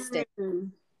being distant.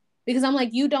 Because I'm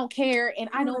like, you don't care, and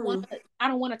I don't want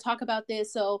to talk about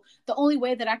this. So the only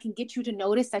way that I can get you to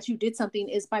notice that you did something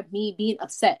is by me being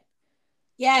upset.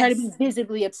 Yes. Try to be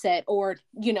visibly upset, or,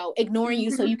 ignoring you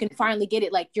so you can finally get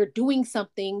it. Like, you're doing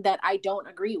something that I don't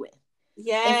agree with.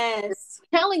 Yes.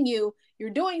 Telling you you're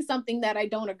doing something that I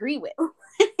don't agree with.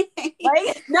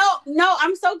 Like, no,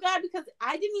 I'm so glad, because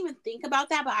I didn't even think about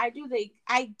that, but I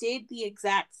did the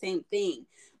exact same thing.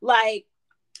 Like,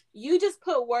 you just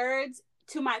put words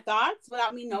to my thoughts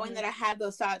without me knowing that I had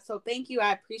those thoughts. So thank you.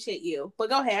 I appreciate you. But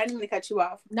go ahead. I didn't mean to cut you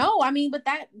off. No, I mean, but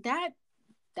that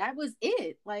was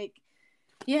it. Like,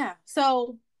 yeah.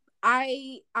 So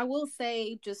I will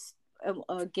say, just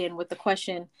again with the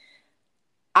question,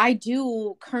 I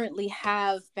do currently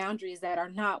have boundaries that are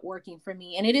not working for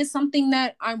me. And it is something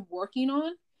that I'm working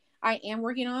on. I am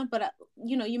working on, but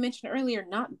you mentioned earlier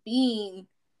not being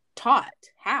taught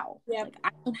how. Yep. Like, I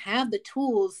don't have the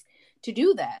tools to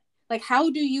do that. Like, how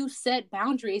do you set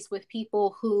boundaries with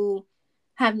people who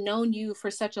have known you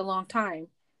for such a long time?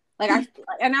 Like,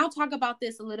 and I'll talk about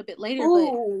this a little bit later,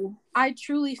 Ooh. but I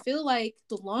truly feel like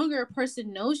the longer a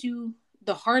person knows you,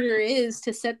 the harder it is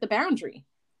to set the boundary.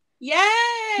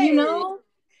 Yes.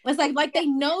 It's like they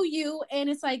know you, and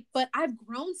it's like, but I've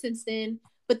grown since then,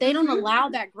 but they don't allow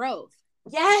that growth.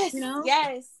 Yes.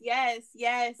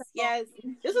 Yes.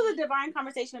 This was a divine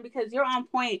conversation because you're on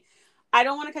point. I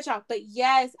don't want to cut you off, but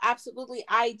yes, absolutely.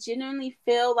 I genuinely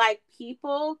feel like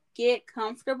people get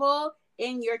comfortable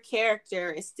in your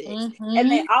characteristics, and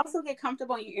they also get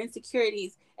comfortable in your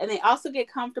insecurities, and they also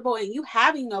get comfortable in you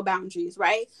having no boundaries,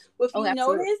 right? If you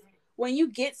notice, when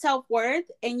you get self-worth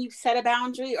and you set a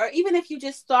boundary, or even if you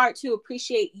just start to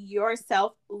appreciate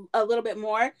yourself a little bit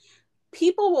more,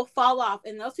 people will fall off,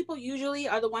 and those people usually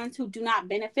are the ones who do not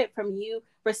benefit from you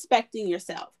respecting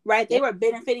yourself, right? They were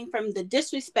benefiting from the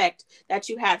disrespect that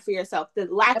you had for yourself, the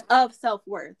lack of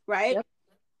self-worth, right?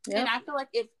 And I feel like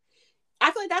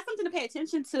that's something to pay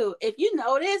attention to. If you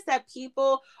notice that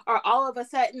people are all of a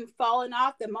sudden falling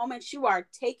off the moment you are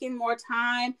taking more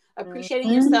time,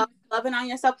 appreciating yourself, loving on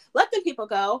yourself, let them people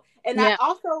go. And I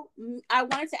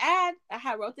wanted to add,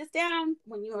 I wrote this down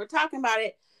when you were talking about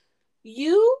it.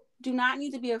 You do not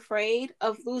need to be afraid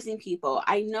of losing people.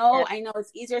 I know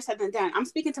it's easier said than done. I'm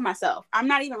speaking to myself. I'm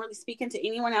not even really speaking to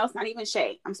anyone else, not even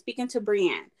Shay. I'm speaking to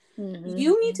Brienne.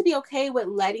 You need to be okay with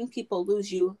letting people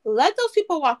lose you. Let those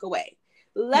people walk away.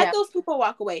 Let those people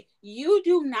walk away. You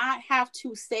do not have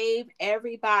to save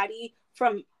everybody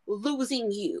from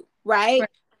losing you, right?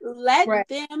 Let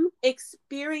them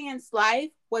experience life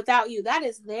without you. That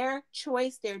is their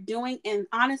choice, they're doing, and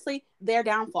honestly, their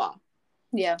downfall.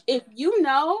 Yeah. If you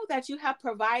know that you have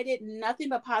provided nothing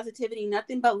but positivity,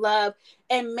 nothing but love,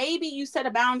 and maybe you set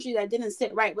a boundary that didn't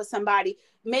sit right with somebody,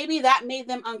 maybe that made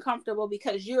them uncomfortable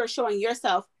because you are showing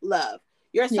yourself love,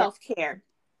 your self-care.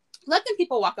 Let them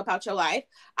people walk about your life.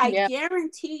 I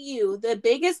guarantee you the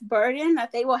biggest burden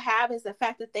that they will have is the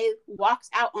fact that they walked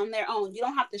out on their own. You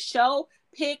don't have to show,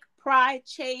 pick, pry,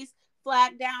 chase,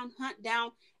 flag down, hunt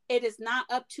down. It is not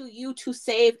up to you to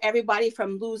save everybody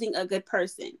from losing a good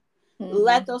person.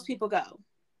 Let those people go.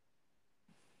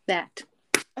 That's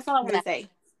all I want to say.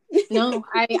 No,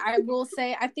 I will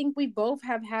say, I think we both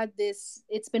have had this.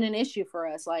 It's been an issue for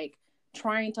us, like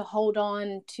trying to hold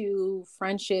on to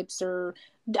friendships, or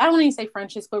I don't even say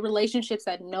friendships, but relationships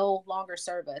that no longer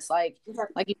serve us. Like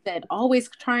you said, always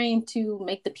trying to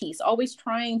make the peace, always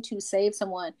trying to save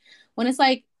someone, when it's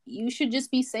like, you should just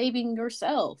be saving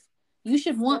yourself. You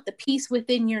should want the peace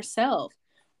within yourself.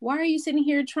 Why are you sitting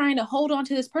here trying to hold on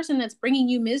to this person that's bringing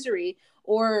you misery,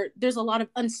 or there's a lot of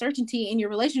uncertainty in your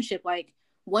relationship? Like,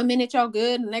 1 minute y'all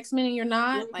good, the next minute you're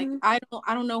not. Like, I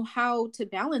don't know how to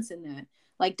balance in that.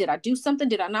 Like, did I do something?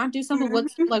 Did I not do something?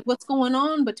 What's going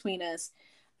on between us?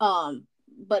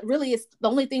 But really, it's the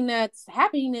only thing that's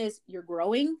happening is you're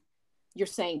growing. You're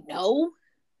saying no.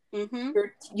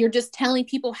 You're just telling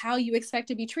people how you expect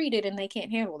to be treated, and they can't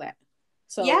handle that.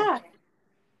 So yeah.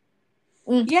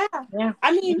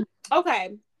 I mean,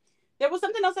 okay. There was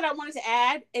something else that I wanted to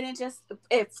add, and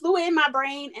it flew in my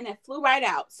brain and it flew right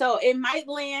out. So it might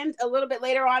land a little bit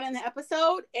later on in the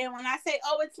episode. And when I say,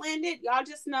 oh, it's landed, y'all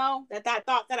just know that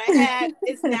thought that I had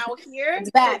is now here.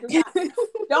 It's back.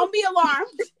 Don't be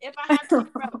alarmed if I have to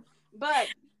throw. But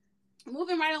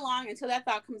moving right along until that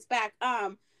thought comes back.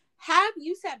 Have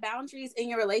you set boundaries in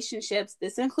your relationships?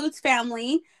 This includes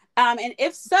family. And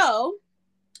if so,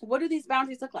 what do these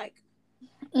boundaries look like?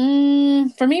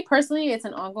 For me personally, it's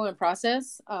an ongoing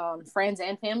process. Friends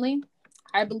and family.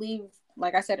 I believe,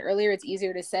 like I said earlier, it's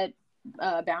easier to set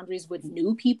boundaries with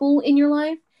new people in your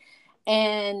life.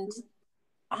 And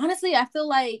honestly, I feel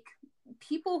like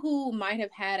people who might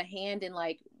have had a hand in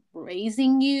like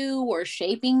raising you or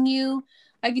shaping you,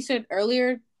 like you said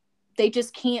earlier, they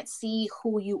just can't see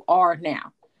who you are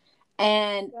now.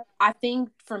 And I think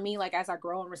for me, like, as I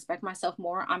grow and respect myself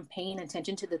more, I'm paying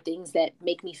attention to the things that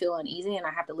make me feel uneasy, and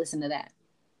I have to listen to that.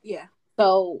 Yeah.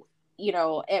 So,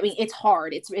 I mean, it's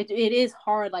hard. It is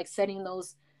hard, like, setting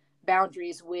those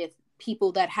boundaries with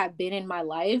people that have been in my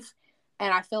life.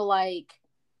 And I feel like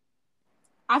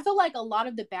a lot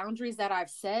of the boundaries that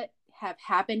I've set have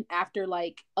happened after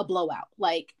like a blowout.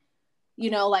 Like,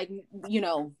 I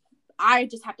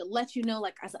just have to let you know,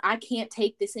 like, I can't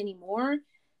take this anymore.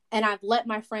 And I've let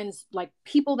my friends, like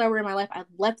people that were in my life, I've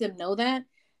let them know that.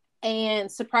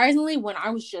 And surprisingly, when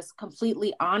I was just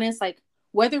completely honest, like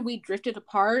whether we drifted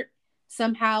apart,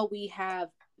 somehow we have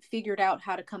figured out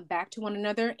how to come back to one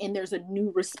another and there's a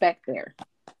new respect there.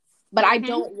 But I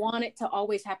don't want it to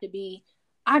always have to be,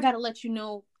 I got to let you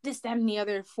know this, that, and the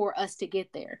other for us to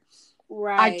get there.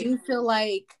 Right. I do feel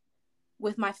like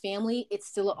with my family, it's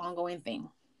still an ongoing thing.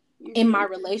 In my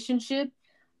relationship,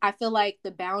 I feel like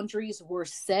the boundaries were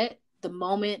set the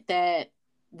moment that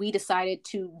we decided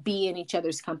to be in each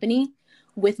other's company.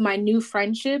 With my new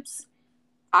friendships,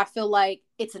 I feel like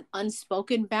it's an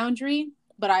unspoken boundary,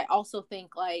 but I also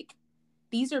think like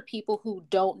these are people who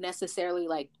don't necessarily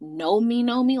like know me.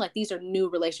 Like these are new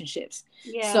relationships.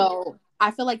 Yeah. So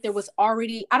I feel like there was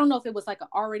already, I don't know if it was like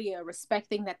already a respect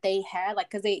thing that they had, like,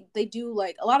 cause they do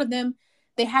like a lot of them,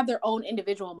 they have their own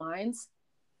individual minds.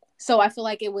 So I feel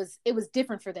like it was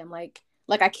different for them. Like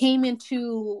I came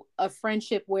into a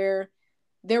friendship where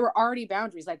there were already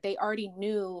boundaries. Like they already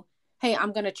knew, hey,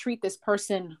 I'm going to treat this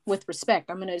person with respect.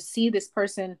 I'm going to see this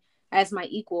person as my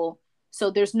equal.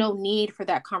 So there's no need for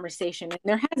that conversation. And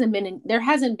there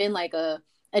hasn't been like a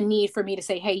need for me to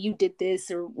say, hey, you did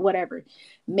this or whatever.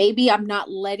 Maybe I'm not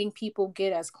letting people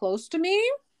get as close to me.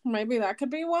 Maybe that could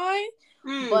be why.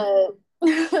 But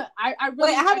I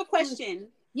really, wait, I have a question.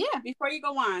 Yeah. Before you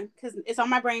go on, because it's on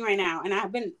my brain right now.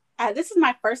 And this is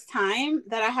my first time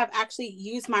that I have actually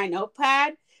used my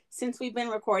notepad since we've been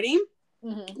recording.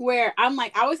 Where I'm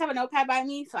like, I always have a notepad by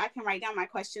me so I can write down my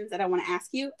questions that I want to ask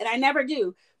you. And I never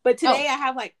do. But today I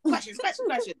have like questions.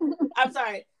 I'm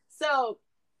sorry. So,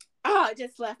 it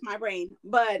just left my brain.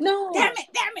 But no. Damn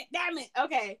it.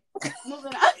 Okay.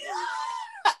 Moving on.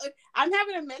 I'm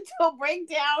having a mental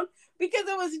breakdown because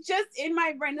it was just in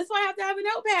my brain. That's why I have to have a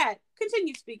notepad.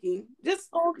 Continue speaking. Just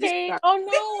okay. Just oh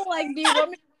no! Like, do you want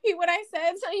me to repeat what I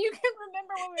said so you can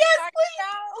remember what we were talking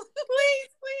about?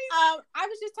 Please. I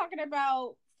was just talking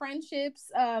about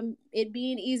friendships. It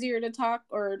being easier to talk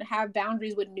or to have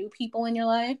boundaries with new people in your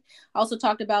life. I also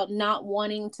talked about not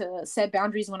wanting to set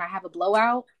boundaries when I have a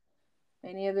blowout.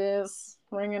 Any of this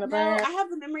ringing a bell? No, I have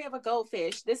the memory of a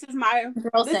goldfish. This is my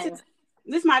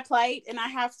this is my plight, and I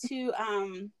have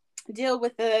to deal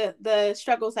with the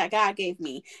struggles that God gave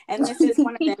me, and this is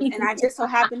one of them. And I just so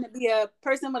happen to be a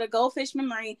person with a goldfish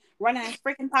memory running a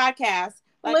freaking podcast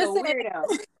like a weirdo.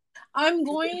 I'm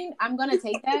gonna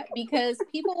take that because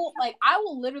people like I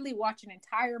will literally watch an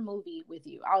entire movie with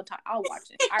you. I'll watch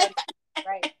it.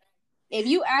 Right. If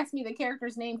you ask me the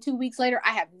character's name 2 weeks later,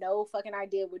 I have no fucking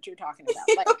idea what you're talking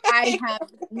about. Like, I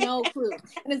have no clue.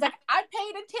 And it's like, I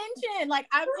paid attention. Like,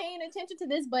 I'm paying attention to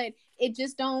this, but it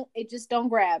just don't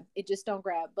grab. But it just don't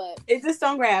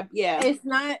grab. Yeah. It's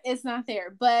not there.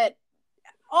 But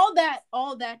all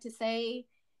that to say,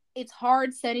 it's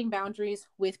hard setting boundaries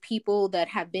with people that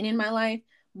have been in my life,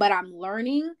 but I'm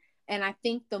learning. And I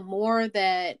think the more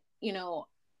that,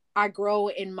 I grow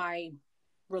in my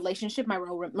relationship, my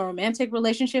romantic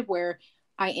relationship where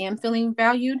I am feeling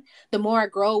valued, the more I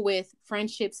grow with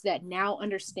friendships that now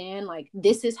understand like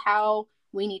this is how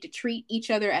we need to treat each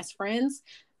other as friends,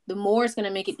 the more it's going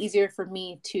to make it easier for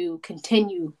me to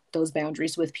continue those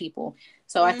boundaries with people.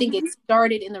 So I think it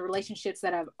started in the relationships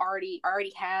that I've already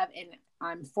have and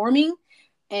I'm forming,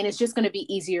 and it's just going to be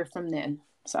easier from then.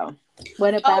 So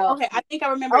what about okay, I think I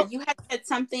remember you had said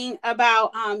something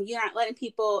about you're not letting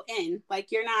people in,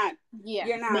 like you're not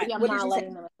maybe I'm not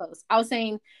letting them close. I was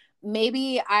saying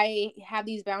maybe I have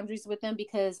these boundaries with them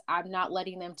because I'm not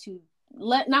letting them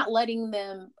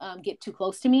get too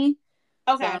close to me.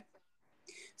 Okay.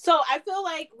 So I feel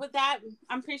like with that,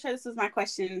 I'm pretty sure this was my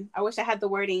question. I wish I had the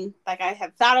wording, like I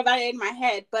have thought about it in my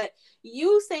head, but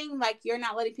you saying like you're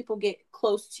not letting people get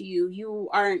close to you, you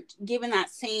aren't giving that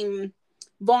same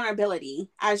vulnerability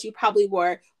as you probably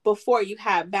were before you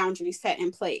had boundaries set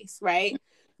in place, right?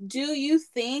 Do you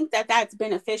think that that's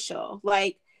beneficial?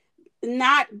 Like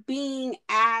not being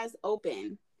as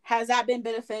open, has that been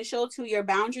beneficial to your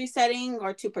boundary setting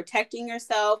or to protecting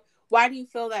yourself? Why do you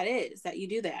feel that you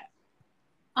do that?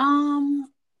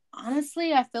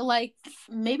 Honestly, I feel like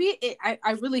maybe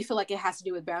I really feel like it has to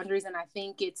do with boundaries. And I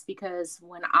think it's because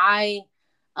when I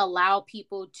allow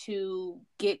people to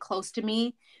get close to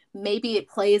me, maybe it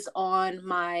plays on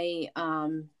my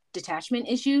detachment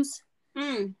issues.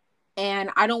 And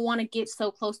I don't want to get so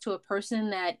close to a person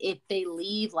that if they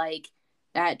leave, like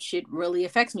that shit really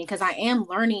affects me, because I am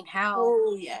learning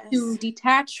how to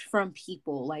detach from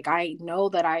people. Like I know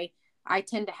that I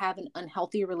tend to have an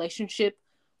unhealthy relationship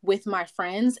with my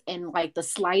friends, and like the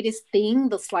slightest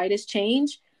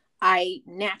change, I'm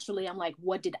like,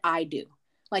 what did I do?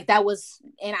 Like that was,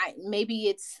 and maybe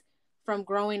it's from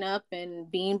growing up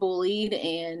and being bullied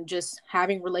and just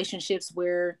having relationships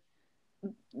where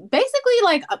basically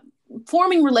like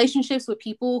forming relationships with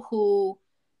people who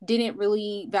didn't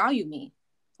really value me,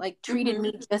 like treated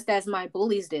me just as my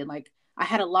bullies did. Like I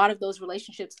had a lot of those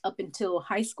relationships up until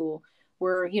high school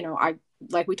where, you know, I,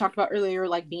 like we talked about earlier,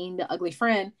 like being the ugly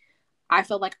friend, I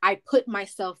felt like I put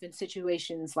myself in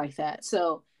situations like that.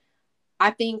 So I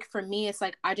think for me, it's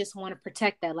like, I just want to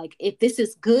protect that. Like, if this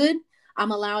is good,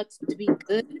 I'm allowed to be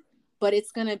good, but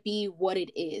it's going to be what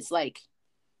it is. Like,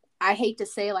 I hate to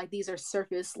say like these are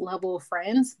surface level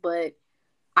friends, but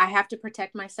I have to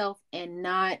protect myself and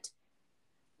not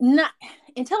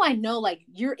until I know like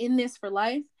you're in this for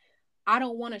life. I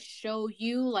don't want to show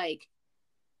you like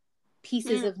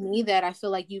pieces of me that I feel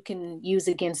like you can use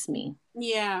against me.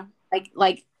 Yeah.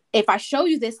 Like if I show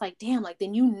you this, like, damn, like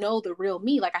then you know the real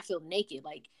me. Like I feel naked.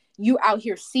 Like you out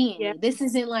here seeing me. This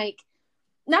isn't like,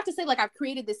 not to say like I've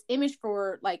created this image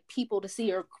for like people to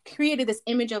see or created this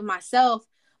image of myself,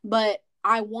 but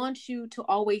I want you to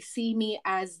always see me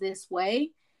as this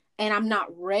way. And I'm not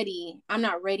ready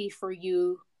for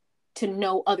you to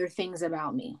know other things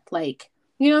about me. Like,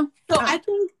 you know? So I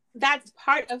think that's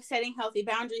part of setting healthy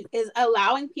boundaries, is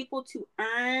allowing people to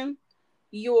earn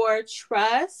your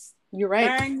trust. You're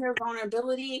right. Earn your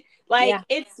vulnerability. Like,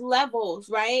 it's levels,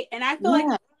 right? And I feel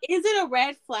like, is it a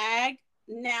red flag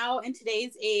now in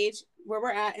today's age where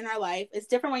we're at in our life? It's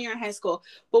different when you're in high school,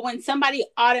 but when somebody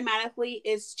automatically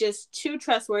is just too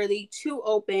trustworthy, too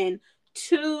open,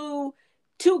 too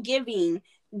giving,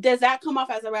 does that come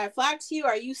off as a red flag to you?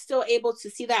 Are you still able to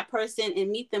see that person and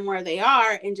meet them where they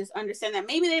are and just understand that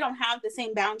maybe they don't have the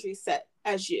same boundaries set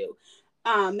as you?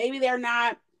 Maybe they're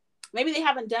not, maybe they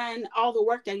haven't done all the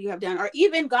work that you have done, or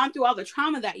even gone through all the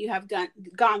trauma that you have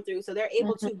gone through, so they're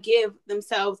able to give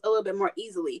themselves a little bit more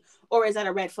easily. Or is that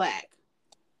a red flag?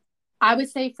 I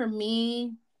would say for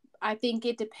me, I think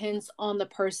it depends on the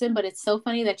person, but it's so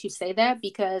funny that you say that,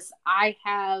 because I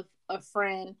have a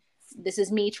friend, this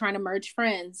is me trying to merge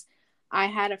friends. I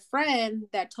had a friend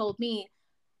that told me,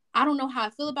 I don't know how I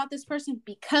feel about this person,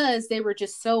 because they were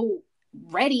just so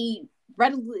ready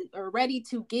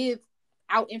to give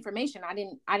out information. I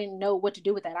didn't know what to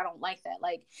do with that. I don't like that.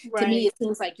 Like, to me, it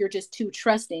seems like you're just too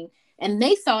trusting, and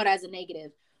they saw it as a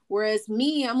negative. Whereas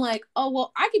me, I'm like, oh,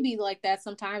 well, I could be like that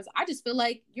sometimes. I just feel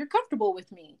like you're comfortable with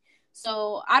me.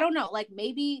 So I don't know, like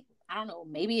maybe, I don't know,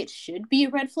 maybe it should be a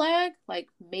red flag. Like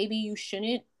maybe you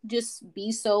shouldn't just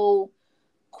be so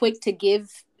quick to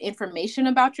give information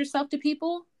about yourself to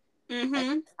people.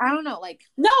 Like, I don't know. Like,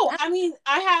 no, I mean,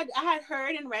 I had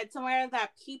heard and read somewhere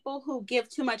that people who give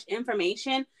too much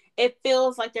information, it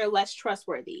feels like they're less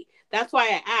trustworthy. That's why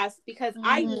I asked, because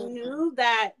I knew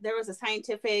that there was a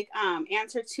scientific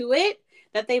answer to it,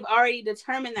 that they've already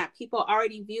determined that people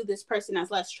already view this person as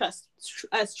less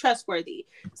trustworthy.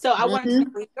 So I wanted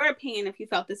to know your opinion if you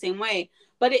felt the same way.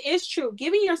 But it is true,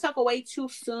 giving yourself away too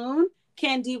soon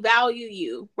can devalue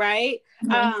you, right?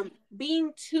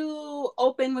 Being too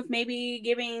open with maybe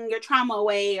giving your trauma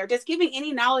away, or just giving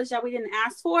any knowledge that we didn't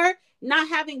ask for, not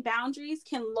having boundaries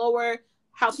can lower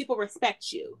how people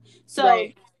respect you. So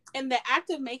in the act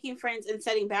of making friends and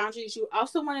setting boundaries, you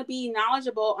also want to be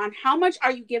knowledgeable on how much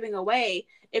are you giving away.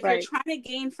 If you're trying to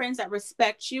gain friends that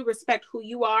respect you, respect who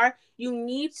you are, you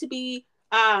need to be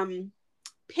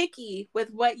picky with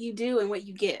what you do and what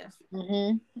you give.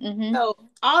 So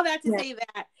all that to say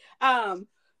that,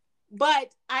 but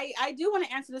I do want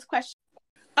to answer this question.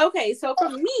 Okay, so for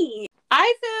me,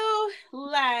 I feel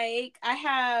like I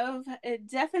have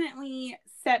definitely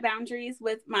set boundaries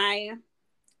with my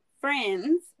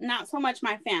friends, not so much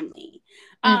my family.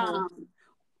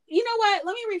 You know what?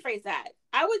 Let me rephrase that.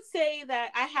 I would say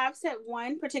that I have set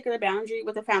one particular boundary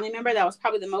with a family member that was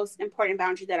probably the most important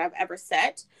boundary that I've ever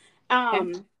set.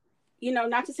 You know,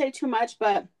 not to say too much,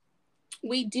 but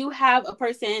we do have a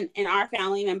person in our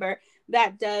family member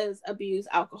that does abuse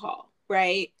alcohol,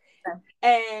 right?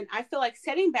 And I feel like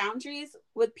setting boundaries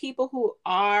with people who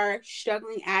are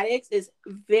struggling addicts is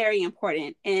very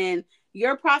important. And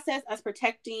your process as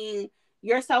protecting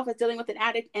yourself as dealing with an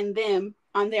addict, and them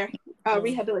on their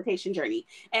rehabilitation journey.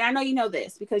 And I know you know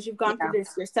this because you've gone through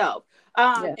this yourself.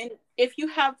 And if you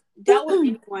have dealt with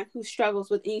anyone who struggles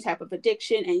with any type of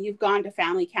addiction and you've gone to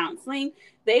family counseling,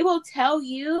 they will tell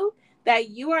you that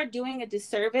you are doing a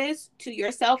disservice to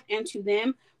yourself and to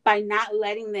them by not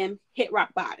letting them hit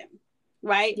rock bottom,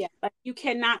 right? Like, you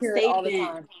cannot save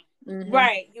them.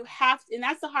 Right. You have to, and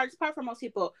that's the hardest part for most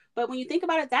people. But when you think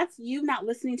about it, that's you not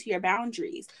listening to your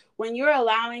boundaries. When you're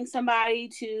allowing somebody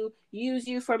to use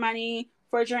you for money,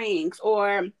 for drinks,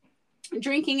 or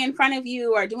drinking in front of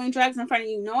you, or doing drugs in front of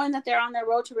you, knowing that they're on their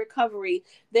road to recovery,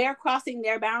 they're crossing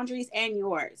their boundaries and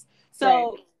yours.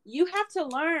 So you have to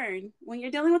learn when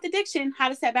you're dealing with addiction how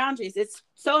to set boundaries. It's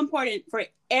so important for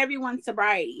everyone's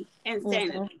sobriety and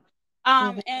sanity.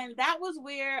 And that was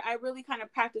where I really kind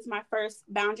of practiced my first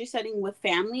boundary setting with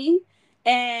family.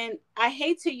 And I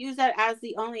hate to use that as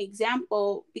the only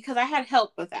example because I had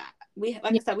help with that.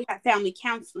 I said, we had family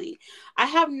counseling. I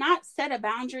have not set a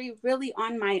boundary really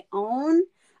on my own,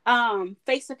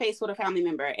 face to face with a family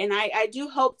member. And I do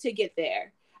hope to get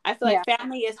there. I feel like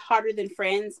family is harder than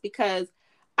friends because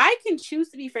I can choose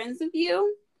to be friends with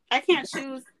you. I can't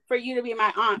choose for you to be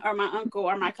my aunt or my uncle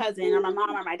or my cousin or my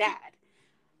mom or my dad.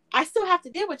 I still have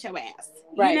to deal with your ass,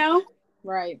 you know?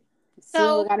 Right.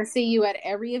 So got to see you at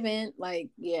every event. Like,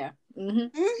 yeah.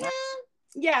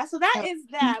 Yeah, so that is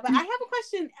that. But I have a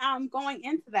question going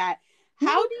into that.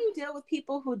 How do you deal with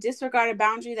people who disregard a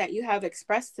boundary that you have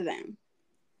expressed to them?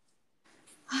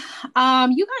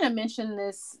 You kind of mentioned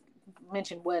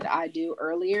what I do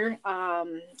earlier.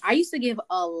 I used to give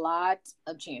a lot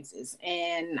of chances,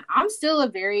 and I'm still a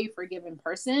very forgiving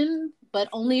person, but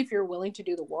only if you're willing to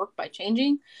do the work by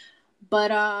changing.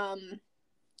 But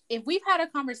if we've had a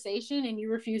conversation and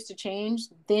you refuse to change,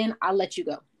 then I let you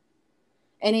go.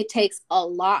 And it takes a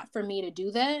lot for me to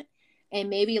do that. And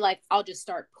maybe like I'll just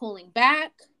start pulling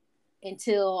back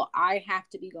until I have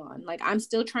to be gone. Like I'm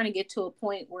still trying to get to a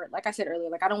point where, like I said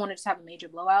earlier, like I don't want to just have a major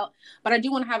blowout, but I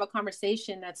do want to have a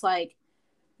conversation that's like,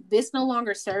 this no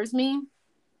longer serves me.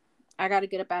 I got to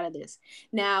get up out of this.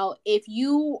 Now, if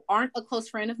you aren't a close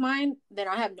friend of mine, then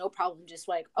I have no problem just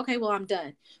like, okay, well, I'm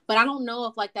done. But I don't know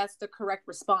if like that's the correct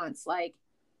response. Like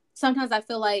sometimes I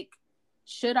feel like,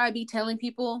 should I be telling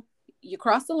people you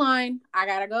crossed the line, I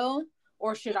gotta go,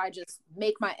 or should I just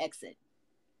make my exit?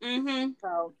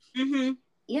 So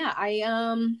yeah,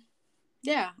 I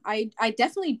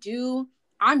definitely do.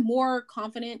 I'm more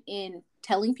confident in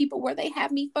telling people where they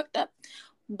have me fucked up,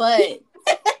 but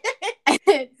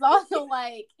it's also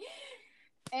like,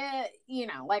 you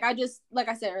know, like I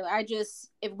said earlier,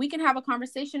 if we can have a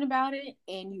conversation about it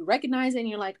and you recognize it and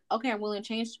you're like, okay, I'm willing to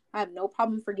change, I have no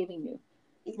problem forgiving you.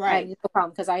 Right. I have no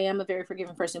problem because I am a very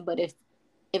forgiving person. But if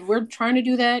we're trying to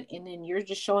do that and then you're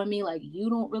just showing me like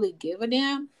you don't really give a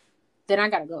damn, then I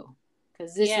gotta go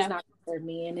because this is not for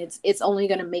me, and it's only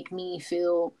gonna make me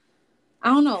feel, I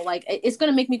don't know, like it's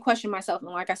gonna make me question myself. And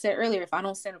like I said earlier, if I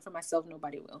don't stand up for myself,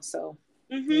 nobody will. So,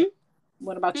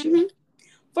 what about you?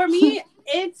 For me,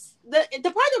 it's the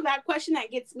part of that question that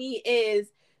gets me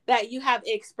is that you have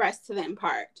expressed to them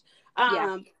part.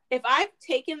 If I've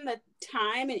taken the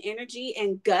time and energy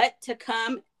and gut to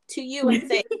come to you and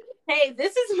say, hey,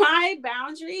 this is my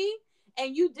boundary,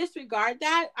 and you disregard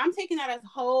that, I'm taking that as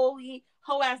whole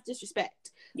ass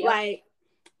disrespect. Like,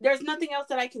 there's nothing else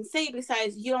that I can say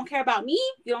besides you don't care about me,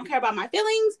 you don't care about my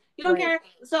feelings, you don't care,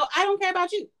 so I don't care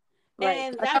about you.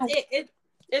 And that's it.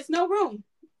 It's no room.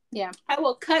 Yeah, I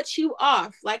will cut you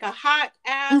off like a hot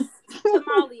ass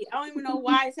tamale. I don't even know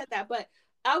why I said that, but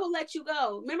I will let you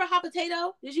go. Remember Hot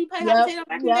Potato? Did you play Hot Potato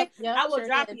back in the day? I will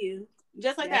drop you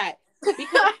just like that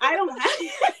because I don't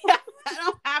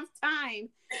have time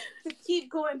to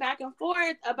keep going back and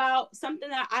forth about something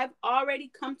that I've already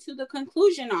come to the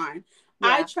conclusion on.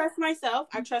 I trust myself.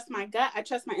 I trust my gut. I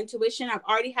trust my intuition. I've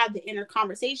already had the inner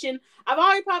conversation. I've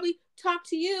already probably talked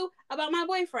to you about my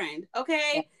boyfriend.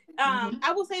 Okay.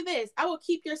 I will say this. I will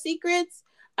keep your secrets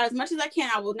as much as I can.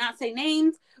 I will not say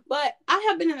names, but I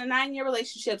have been in a 9-year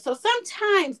relationship. So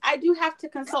sometimes I do have to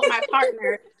consult my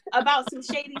partner about some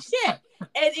shady shit.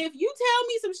 And if you tell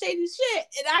me some shady shit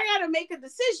and I got to make a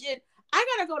decision, I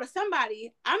got to go to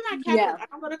somebody. I'm not Catholic. I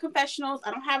don't go to confessionals.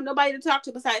 I don't have nobody to talk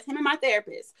to besides him and my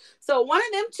therapist. So one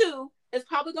of them two is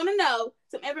probably going to know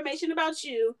some information about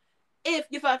you if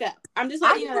you fuck up. I'm just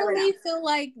letting you know that right now. I really feel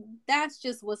like that's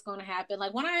just what's going to happen.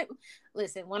 Like when I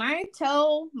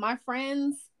tell my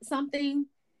friends something,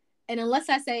 and unless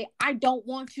I say, I don't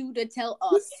want you to tell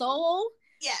a soul,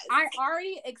 I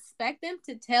already expect them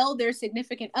to tell their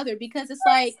significant other because it's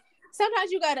like,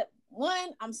 sometimes you got to,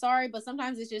 I'm sorry, but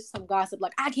sometimes it's just some gossip.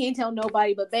 Like, I can't tell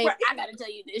nobody, but babe, I got to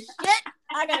tell you this shit.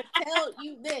 I got to tell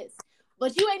you this.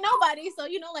 But you ain't nobody, so,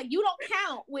 you know, like, you don't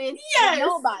count with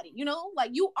nobody, you know? Like,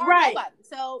 you are nobody.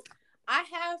 So, I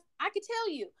could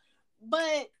tell you.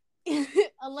 But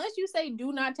unless you say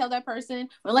do not tell that person,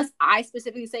 unless I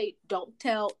specifically say don't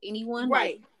tell anyone,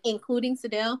 like, including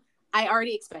Sadell, I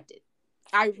already expect it.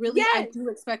 I do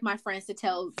expect my friends to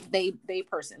tell they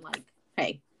person, like,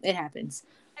 hey, it happens.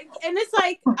 And it's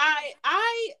like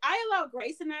I allow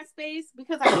grace in that space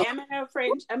because I am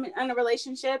in a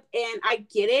relationship and I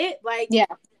get it. Like,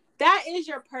 that is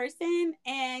your person,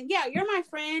 and yeah, you're my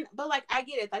friend, but like I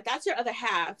get it, like that's your other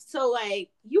half, so like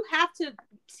you have to,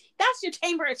 that's your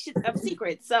chamber of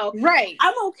secrets, so right,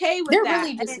 I'm okay with they're that.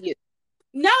 really just you.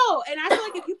 No, and I feel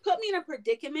like if you put me in a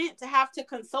predicament to have to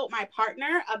consult my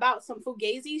partner about some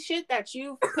fugazi shit that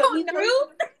you put me through,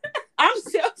 I'm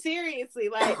so seriously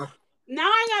like, now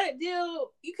I gotta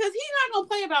deal, because he's not gonna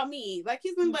play about me. Like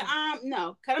he's gonna be like,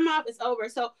 no, cut him off, it's over.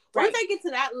 So once I get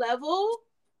to that level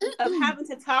of having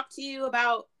to talk to you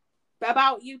about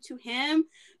you to him,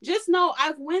 just know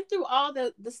I've went through all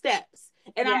the steps,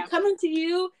 and I'm coming to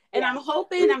you, and I'm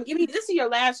hoping, I'm giving you, this is your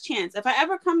last chance. If I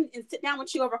ever come and sit down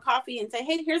with you over coffee and say,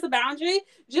 hey, here's a boundary,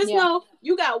 just know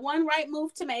you got one right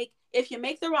move to make. If you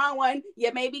make the wrong one,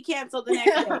 you may be canceled the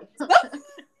next day.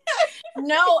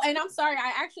 No, and I'm sorry,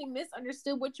 I actually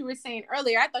misunderstood what you were saying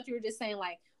earlier. I thought you were just saying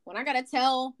like, when I gotta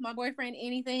tell my boyfriend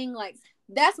anything, like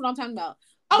that's what I'm talking about.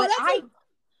 Oh, but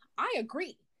I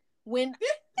agree. When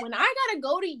I gotta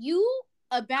go to you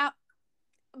about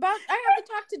I have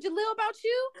to talk to Jalil about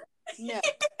you. No,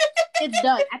 it's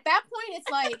done. At that point,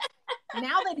 it's like,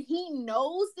 now that he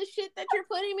knows the shit that you're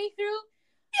putting me through,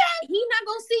 he's not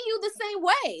gonna see you the same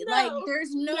way. No, like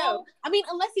there's no. I mean,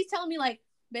 unless he's telling me like,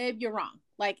 babe, you're wrong.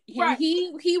 Like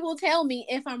he will tell me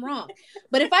if I'm wrong.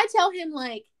 But if I tell him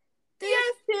like, this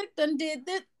shit done did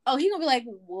this, oh, he's gonna be like,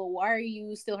 well, why are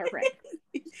you still her friend?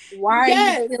 Why are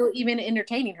you still even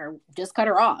entertaining her? Just cut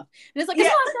her off. And it's like, it's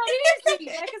not that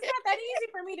easy. Like, it's not that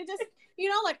easy for me to just,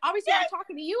 like, obviously I'm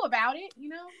talking to you about it,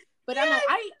 But I know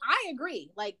I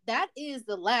agree. Like, that is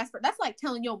the last. That's like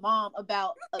telling your mom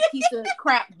about a piece of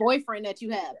crap boyfriend that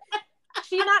you have.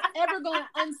 She's not ever going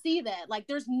to unsee that. Like,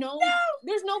 there's no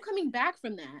coming back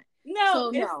from that. No.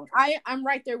 So no, I'm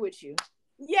right there with you.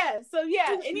 Yeah, so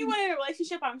anyone in a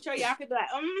relationship, I'm sure y'all could be like,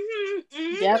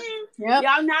 yep.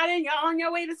 Y'all nodding, y'all on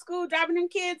your way to school, dropping them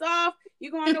kids off,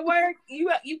 you going to work,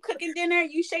 you cooking dinner,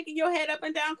 you shaking your head up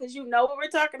and down because you know what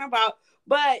we're talking about.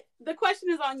 But the question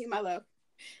is on you, my love.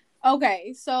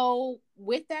 Okay, so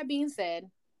with that being said,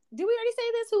 did we already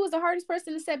say this? Who was the hardest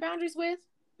person to set boundaries with?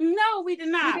 No, we did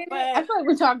not. But I feel like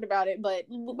we talked about it, but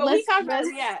we talked about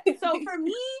it. Yeah. So for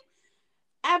me,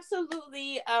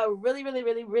 absolutely a really, really,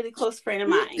 really, really close friend of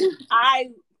mine.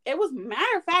 It was,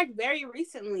 matter of fact, very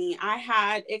recently, I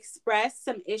had expressed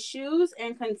some issues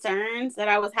and concerns that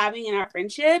I was having in our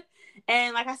friendship.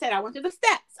 And like I said, I went through the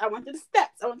steps.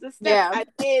 Yeah. I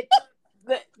did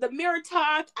the mirror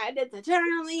talk. I did the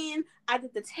journaling. I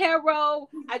did the tarot.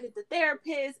 I did the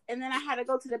therapist. And then I had to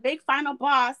go to the big final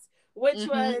boss, which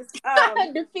was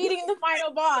defeating the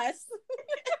final boss.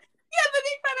 Yeah, the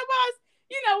big final boss.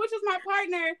 Which was my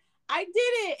partner. I did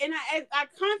it, and I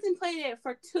contemplated it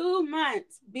for 2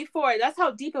 months before. That's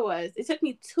how deep it was. It took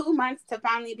me 2 months to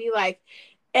finally be like,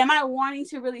 am I wanting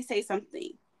to really say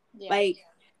something? Yeah.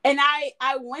 And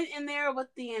I went in there with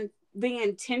the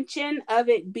intention of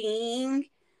it being,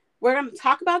 we're going to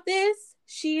talk about this.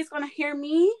 She's going to hear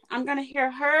me. I'm going to hear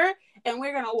her, and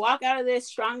we're going to walk out of this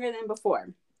stronger than before.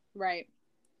 Right.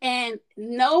 And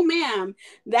no, ma'am,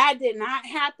 that did not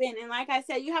happen. And like I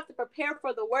said, you have to prepare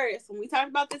for the worst. When we talked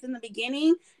about this in the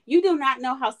beginning, you do not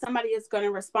know how somebody is going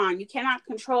to respond. You cannot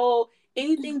control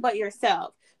anything but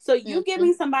yourself. So you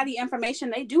giving somebody information,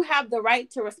 they do have the right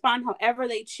to respond however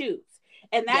they choose.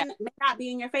 And that may not be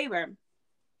in your favor.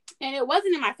 And it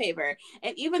wasn't in my favor.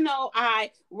 And even though I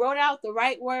wrote out the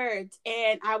right words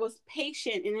and I was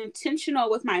patient and intentional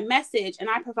with my message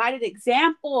and I provided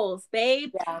examples,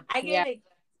 babe, I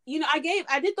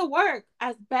did the work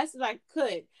as best as I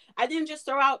could. I didn't just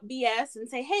throw out BS and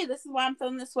say, hey, this is why I'm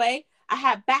feeling this way. I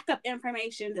had backup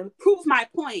information to prove my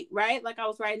point, right? Like I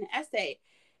was writing an essay.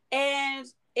 And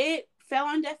it fell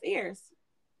on deaf ears.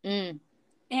 And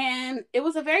it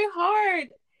was a very hard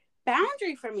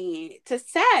boundary for me to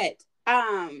set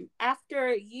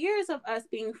after years of us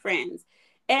being friends.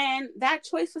 And that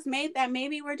choice was made that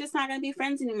maybe we're just not going to be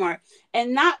friends anymore.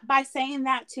 And not by saying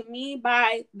that to me,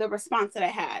 by the response that I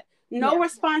had. No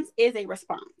response is a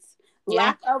response.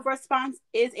 Lack of response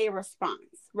is a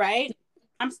response, right?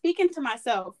 I'm speaking to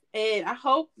myself, and I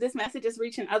hope this message is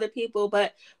reaching other people.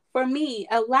 But for me,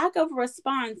 a lack of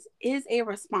response is a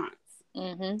response.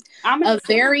 A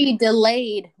very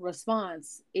delayed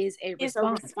response is a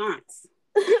response.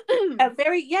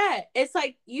 It's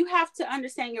like you have to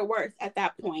understand your worth at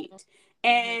that point.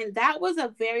 And that was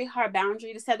a very hard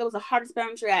boundary to set. That was the hardest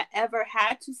boundary I ever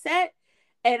had to set.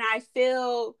 And I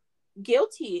feel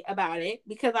guilty about it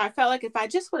because I felt like if I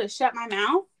just would have shut my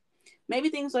mouth, maybe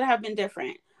things would have been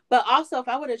different. But also, if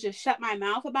I would have just shut my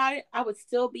mouth about it, I would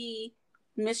still be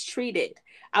mistreated.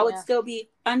 I would still be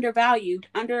undervalued,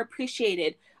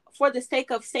 underappreciated. For the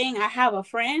sake of saying I have a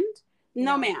friend,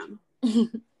 No, ma'am.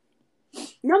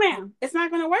 No, ma'am. It's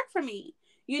not going to work for me.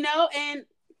 And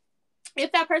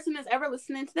if that person is ever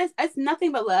listening to this, it's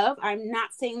nothing but love. I'm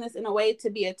not saying this in a way to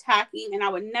be attacking, and I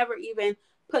would never even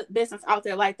put business out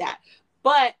there like that.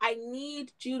 But I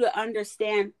need you to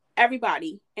understand,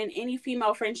 everybody in any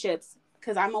female friendships,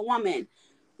 because I'm a woman,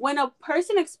 when a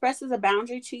person expresses a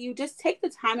boundary to you, just take the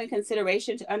time and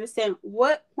consideration to understand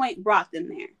what point brought them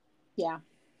there. Yeah.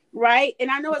 Right?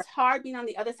 And I know it's hard being on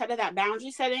the other side of that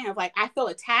boundary setting of like, I feel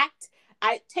attacked.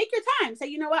 I take your time. Say,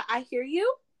 you know what? I hear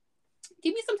you.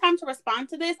 Give me some time to respond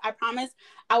to this. I promise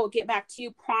I will get back to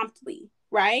you promptly.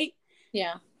 Right?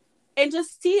 Yeah. And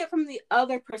just see it from the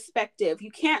other perspective. You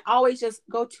can't always just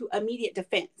go to immediate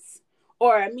defense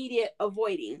or immediate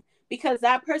avoiding, because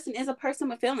that person is a person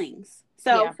with feelings.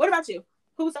 So What about you?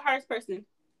 Who's the hardest person?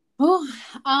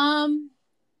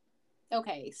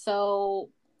 Okay. So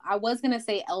I was going to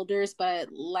say elders,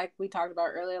 but like we talked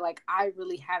about earlier, like I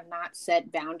really have not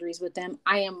set boundaries with them.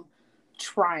 I am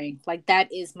trying. Like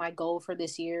that is my goal for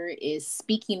this year, is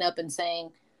speaking up and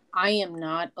saying, I am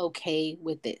not okay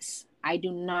with this. I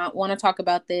do not want to talk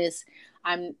about this.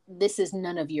 This is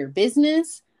none of your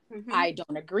business. Mm-hmm. I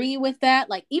don't agree with that.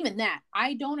 Like even that,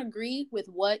 I don't agree with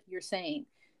what you're saying.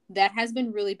 That has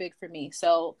been really big for me.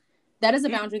 So that is a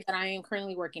boundary that I am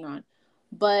currently working on.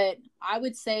 But I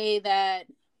would say that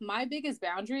my biggest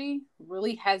boundary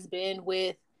really has been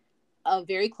with a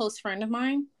very close friend of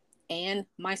mine and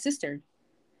my sister.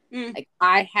 Like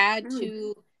I had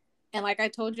to, and like I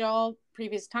told y'all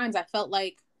previous times, I felt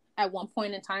like at one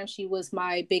point in time, she was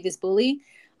my biggest bully.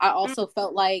 I also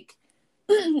felt like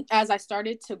as I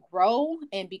started to grow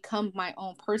and become my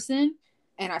own person,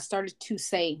 and I started to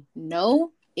say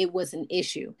no, it was an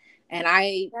issue. And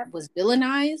I was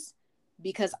villainized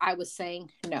because I was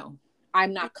saying no.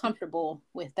 I'm not comfortable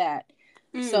with that.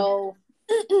 So,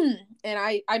 and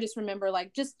I just remember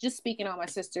like just speaking on my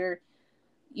sister,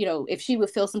 if she would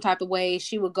feel some type of way,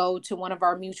 she would go to one of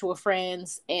our mutual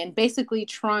friends and basically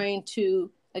trying to,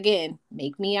 again,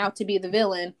 make me out to be the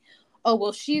villain. Oh,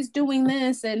 well, she's doing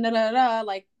this and da da da.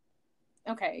 Like,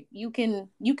 okay, you can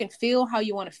feel how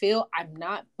you want to feel. I'm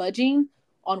not budging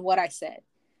on what I said.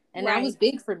 And that was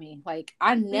big for me. Like,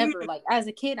 I never, like, as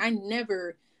a kid, I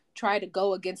never tried to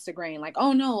go against the grain. Like,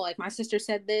 oh no, like my sister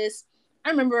said this. I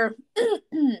remember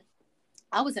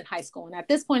I was in high school, and at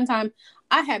this point in time,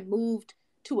 I had moved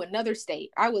to another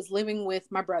state. I was living with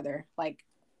my brother, like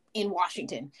in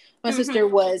Washington. My sister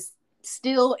was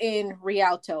still in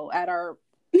Rialto at our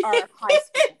high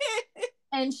school.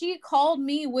 And she called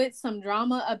me with some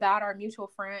drama about our mutual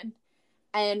friend.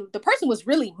 And the person was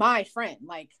really my friend.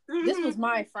 Like, this was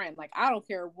my friend. Like, I don't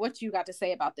care what you got to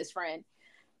say about this friend.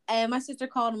 And my sister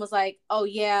called and was like, oh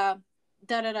yeah,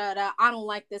 da da da da. I don't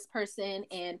like this person,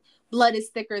 and blood is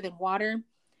thicker than water.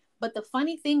 But the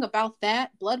funny thing about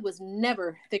that, blood was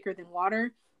never thicker than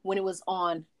water when it was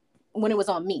on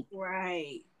me.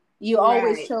 Right. You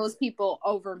always chose people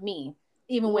over me,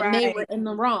 even when they were in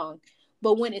the wrong.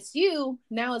 But when it's you,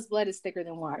 now it's blood is thicker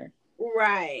than water.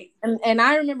 Right. And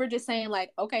I remember just saying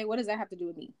like, okay, what does that have to do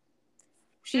with me?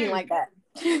 She didn't like that.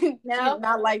 She did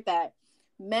not like that.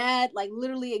 Mad, like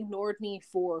literally ignored me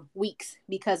for weeks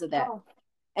because of that. Oh.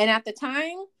 And at the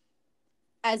time,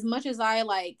 as much as I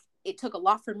like, it took a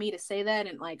lot for me to say that,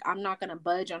 and like I'm not gonna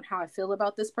budge on how I feel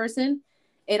about this person.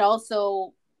 It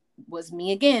also was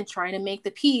me again trying to make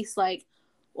the peace. Like,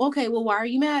 okay, well, why are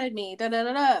you mad at me? Da da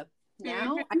da da.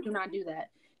 Now I do not do that.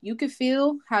 You can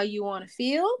feel how you want to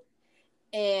feel,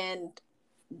 and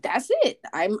that's it.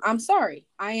 I'm sorry.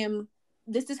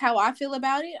 This is how I feel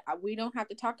about it. We don't have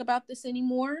to talk about this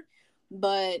anymore.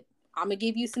 But I'm gonna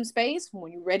give you some space.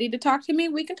 When you're ready to talk to me,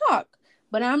 we can talk.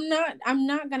 But I'm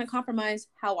not going to compromise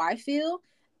how I feel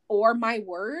or my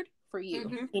word for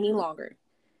you any longer.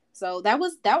 So that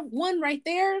one right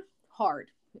there, hard,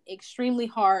 extremely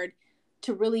hard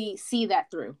to really see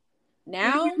that through.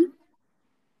 Now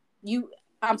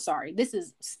I'm sorry, this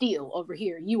is steel over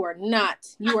here. You are not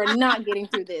getting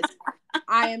through this.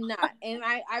 I am not. And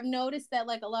I've noticed that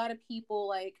like a lot of people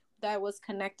like that was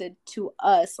connected to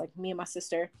us, like me and my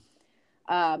sister,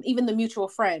 even the mutual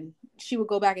friend, she would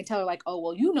go back and tell her like, oh,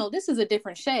 well, this is a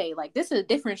different Shay. Like, this is a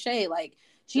different Shay. Like,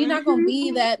 she's not going to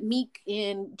be that meek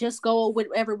and just go with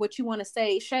what you want to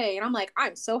say, Shay. And I'm like,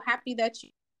 I'm so happy that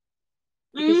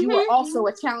because you were also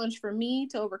a challenge for me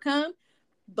to overcome.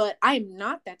 But I'm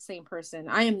not that same person.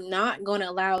 I am not going to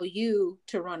allow you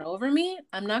to run over me.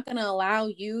 I'm not going to allow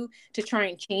you to try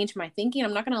and change my thinking.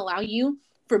 I'm not going to allow you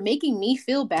for making me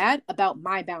feel bad about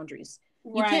my boundaries.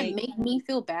 You can't make me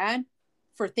feel bad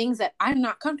for things that I'm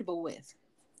not comfortable with.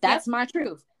 That's my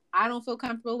truth. I don't feel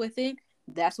comfortable with it.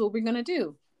 That's what we're going to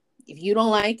do. If you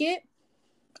don't like it,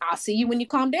 I'll see you when you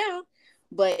calm down.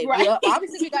 But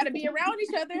obviously we got to be around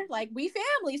each other. Like, we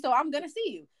family, so I'm going to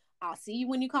see you. I'll see you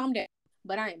when you calm down.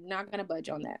 But I am not going to budge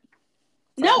on that.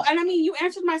 So. No, and I mean, you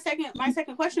answered my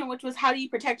second question, which was, how do you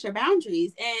protect your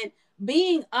boundaries? And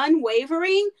being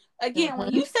unwavering, again,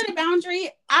 when you set a boundary,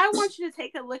 I want you to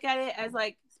take a look at it as,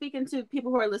 like, speaking to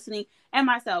people who are listening and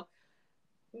myself.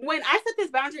 When I set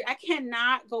this boundary, I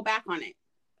cannot go back on it.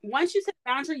 Once you set a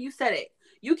boundary, you set it.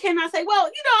 You cannot say, well,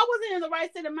 I wasn't in the right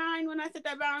state of mind when I set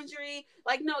that boundary.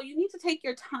 Like, no, you need to take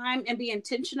your time and be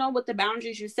intentional with the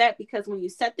boundaries you set, because when you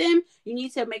set them, you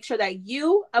need to make sure that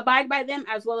you abide by them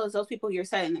as well as those people you're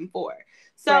setting them for.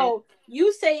 So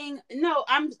you saying, no,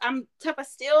 I'm tough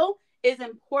as steel is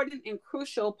important and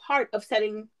crucial part of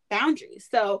setting boundaries.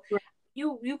 So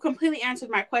you completely answered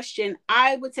my question.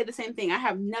 I would say the same thing. I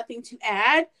have nothing to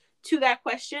add to that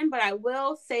question, but I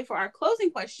will say for our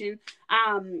closing question,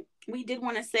 we did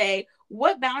want to say,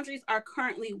 what boundaries are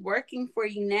currently working for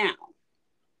you now?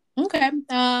 Okay.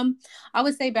 I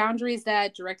would say boundaries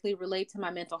that directly relate to my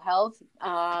mental health.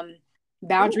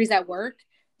 Boundaries at work.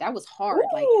 That was hard.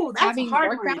 Ooh, like having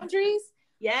work boundaries.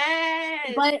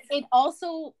 Yes. But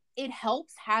it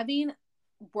helps having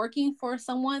working for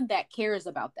someone that cares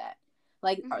about that.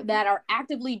 Like that are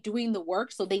actively doing the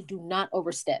work so they do not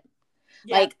overstep.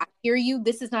 Yeah. Like, I hear you.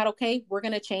 This is not okay. We're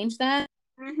going to change that.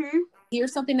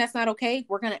 Here's something that's not okay.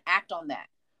 We're going to act on that.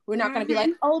 We're not going to be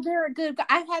like, oh, they're a good guy.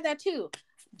 I've had that too.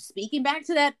 Speaking back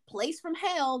to that place from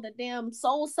hell, the damn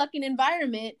soul sucking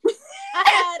environment.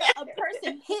 I had a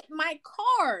person hit my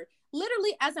car.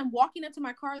 Literally, as I'm walking up to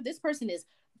my car, this person is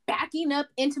backing up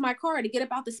into my car to get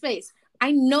up out the space.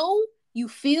 I know you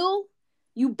feel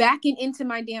you backing into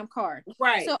my damn car.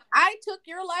 Right. So I took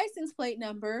your license plate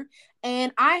number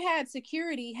and I had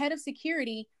head of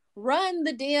security, run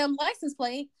the damn license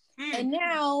plate. And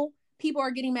now people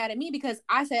are getting mad at me because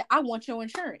I said, I want your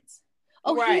insurance.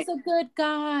 Oh, he's a good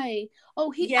guy.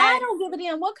 Oh, I don't give a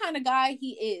damn what kind of guy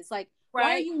he is. Like,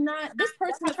 why are you not? This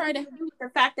person tried to use the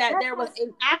fact that there was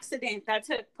an accident that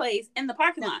took place in the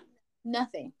parking lot.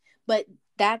 Nothing. But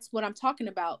that's what I'm talking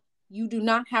about. You do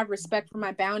not have respect for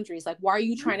my boundaries. Like, why are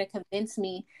you trying to convince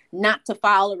me not to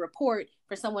file a report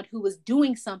for someone who was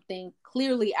doing something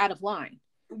clearly out of line?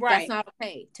 Right. That's not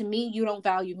okay. To me, you don't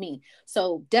value me.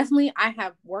 So definitely I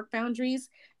have work boundaries,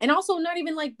 and also not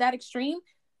even like that extreme.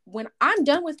 When I'm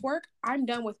done with work, I'm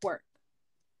done with work.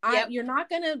 You're not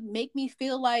going to make me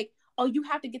feel like, oh, you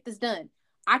have to get this done.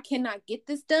 I cannot get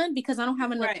this done because I don't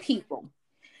have enough people.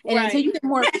 And until you get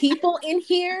more people in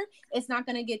here, it's not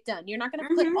going to get done. You're not going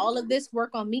to put all of this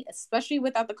work on me, especially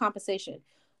without the compensation.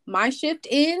 My shift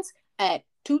ends at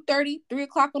 2:30, 3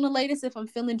 o'clock on the latest if I'm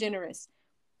feeling generous.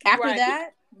 After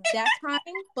that time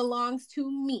belongs to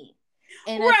me.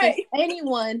 And I think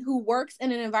anyone who works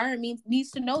in an environment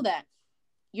needs to know that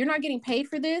you're not getting paid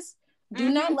for this. Do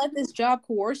not let this job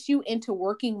coerce you into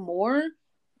working more.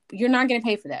 You're not getting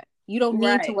paid for that. You don't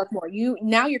need to work more.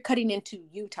 Now you're cutting into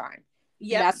you time.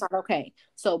 Yeah, that's not okay.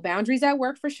 So boundaries at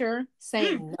work for sure.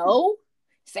 Saying no,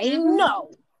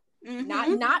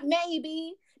 not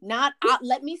maybe, not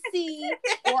let me see,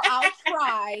 or I'll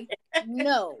try.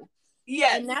 No.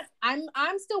 Yes. And that's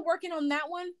I'm still working on that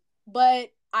one,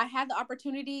 but I had the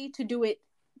opportunity to do it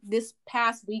this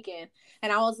past weekend,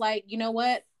 and I was like, you know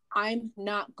what? I'm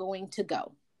not going to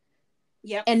go.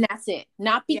 Yep. And that's it.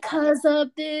 Not because of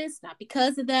this, not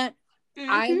because of that.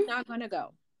 I'm not going to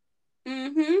go.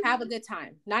 Have a good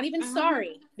time. Not even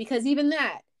sorry, because even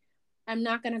that, I'm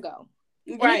not going to go.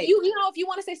 Right. If if you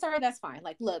want to say sorry, that's fine.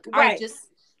 Like, look, I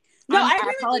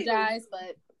apologize,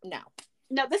 but no.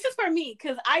 No, this is for me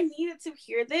because I needed to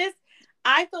hear this.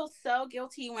 I feel so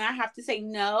guilty when I have to say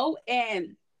no,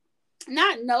 and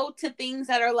not no to things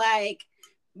that are like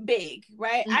big,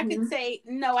 right? I could say,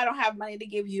 no, I don't have money to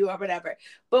give you or whatever.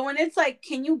 But when it's like,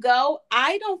 can you go?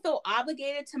 I don't feel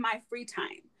obligated to my free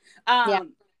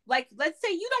time. Like, let's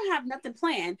say you don't have nothing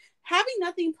planned. Having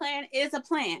nothing planned is a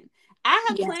plan. I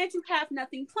have planned to have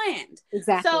nothing planned.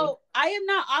 Exactly. So I am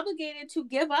not obligated to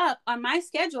give up on my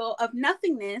schedule of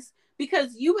nothingness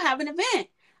because you have an event.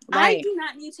 Right. I do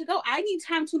not need to go. I need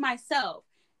time to myself.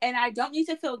 And I don't need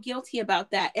to feel guilty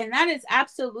about that. And that is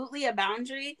absolutely a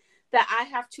boundary that I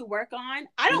have to work on.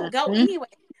 I don't go anyway,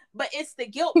 but it's the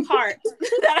guilt part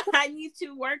that I need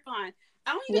to work on.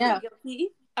 I don't even feel guilty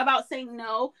about saying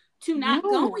no to not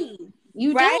going.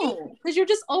 You don't, because you're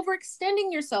just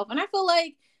overextending yourself. And I feel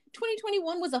like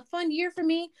 2021 was a fun year for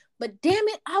me, but damn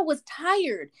it, I was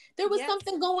tired. There was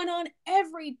something going on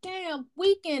every damn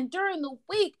weekend during the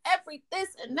week, every this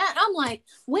and that. I'm like,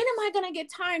 when am I going to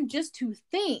get time just to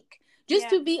think, just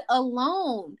to be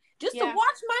alone, just to watch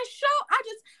my show?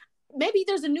 maybe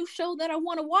there's a new show that I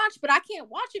want to watch, but I can't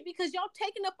watch it because y'all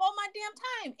taking up all my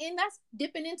damn time. And that's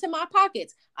dipping into my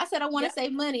pockets. I said I want to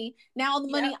save money. Now the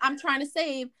money I'm trying to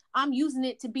save, I'm using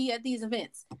it to be at these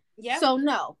events. Yep. So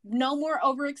no more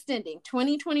overextending.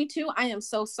 2022, I am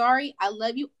so sorry. I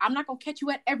love you. I'm not going to catch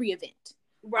you at every event.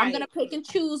 Right. I'm going to pick and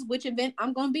choose which event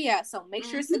I'm going to be at. So make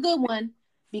sure it's a good one,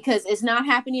 because it's not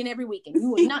happening every weekend. You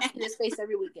will not see this face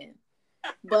every weekend.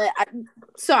 But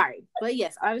sorry. But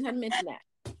yes, I just had to mention that.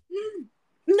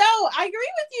 No, I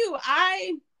agree with you.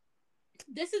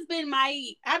 This has been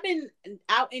I've been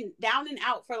out and down and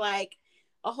out for like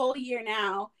a whole year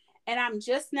now. And I'm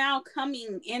just now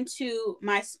coming into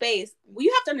my space. Well,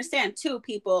 you have to understand too,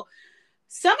 people.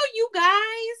 Some of you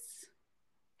guys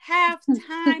have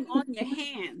time on your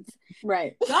hands.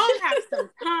 Right. Y'all have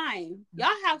some time.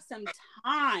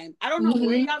 I don't know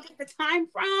where y'all get the time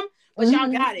from, but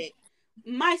y'all got it.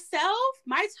 Myself,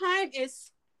 my time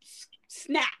is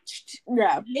snatched.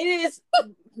 Yeah. It is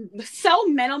so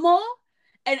minimal.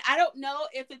 And I don't know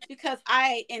if it's because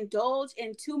I indulge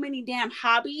in too many damn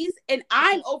hobbies and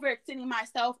I'm overextending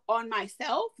myself on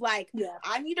myself. Like,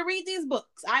 I need to read these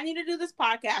books. I need to do this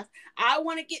podcast. I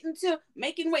want to get into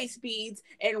making waist beads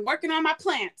and working on my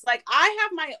plants. Like, I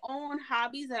have my own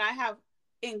hobbies that I have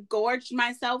engorged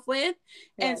myself with.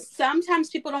 Right. And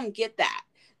sometimes people don't get that.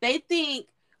 They think,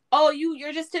 oh,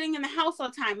 you're just sitting in the house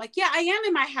all the time. Like, yeah, I am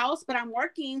in my house, but I'm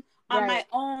working on my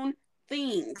own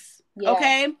things. Yeah.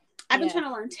 Okay. I've been trying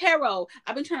to learn tarot.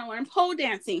 I've been trying to learn pole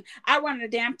dancing. I run a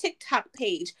damn TikTok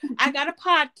page. I got a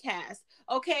podcast.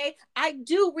 Okay. I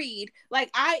do read.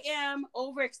 Like, I am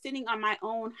overextending on my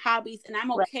own hobbies, and I'm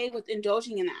okay with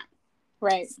indulging in that.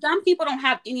 Right. Some people don't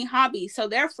have any hobbies, so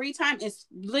their free time is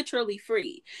literally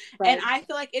free. Right. And I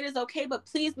feel like it is okay, but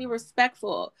please be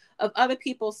respectful of other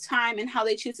people's time and how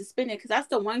they choose to spend it, because that's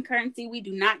the one currency we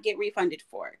do not get refunded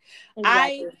for. Exactly.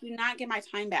 I do not get my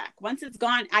time back. Once it's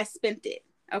gone, I spent it.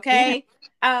 Okay.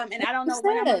 Yeah. And I don't know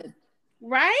when I'm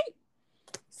right.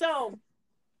 So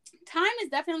time is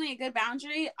definitely a good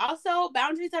boundary. Also,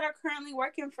 boundaries that are currently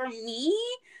working for me,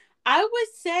 I would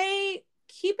say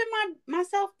keeping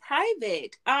myself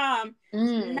private.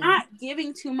 Not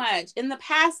giving too much. In the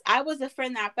past, I was a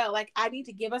friend that felt like I need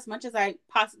to give as much as I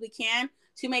possibly can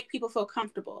to make people feel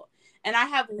comfortable. And I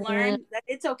have learned that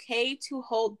it's okay to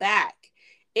hold back.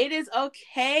 It is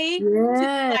okay to be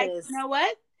like, you know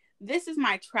what? This is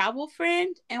my travel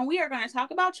friend, and we are going to talk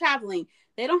about traveling.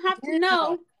 They don't have to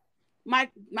know. My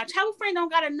travel friend don't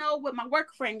got to know what my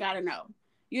work friend got to know,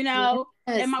 you know?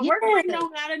 And my work friend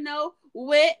don't got to know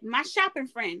what my shopping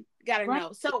friend got to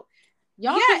know. So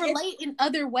y'all can relate in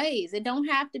other ways. It don't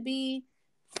have to be,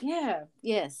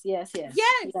 yes.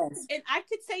 And I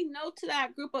could say no to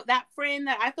that group of that friend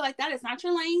that I feel like that is not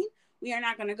your lane. We are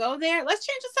not going to go there. Let's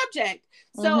change the subject.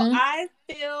 So I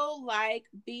feel like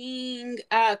being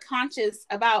conscious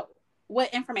about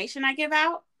what information I give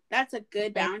out. That's a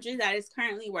good boundary that is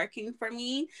currently working for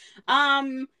me.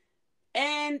 And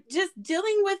just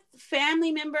dealing with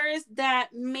family members that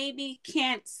maybe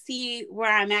can't see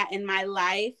where I'm at in my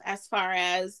life as far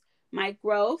as my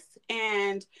growth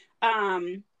and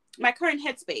my current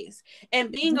headspace,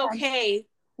 and being okay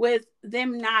with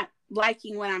them not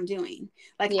liking what I'm doing.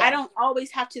 Like, I don't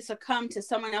always have to succumb to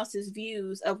someone else's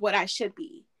views of what I should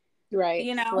be. Right.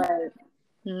 You know? Right.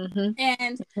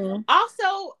 And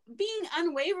also being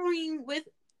unwavering with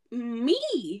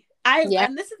me.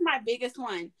 And this is my biggest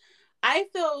one. I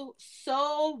feel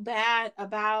so bad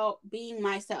about being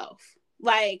myself.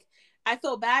 Like, I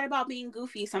feel bad about being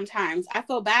goofy sometimes. I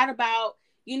feel bad about,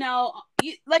 like,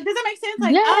 does that make sense?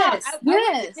 Like, I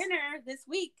went to dinner this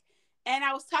week, and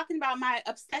I was talking about my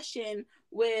obsession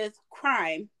with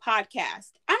crime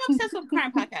podcast. I'm obsessed with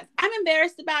crime podcast. I'm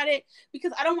embarrassed about it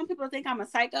because I don't want people to think I'm a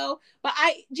psycho, but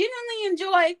I genuinely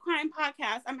enjoy crime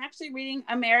podcasts. I'm actually reading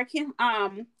American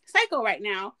Psycho right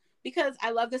now because I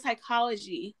love the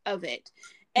psychology of it.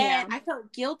 And I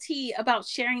felt guilty about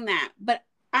sharing that, but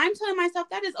I'm telling myself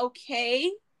that is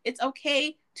okay. It's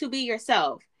okay to be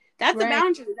yourself. That's a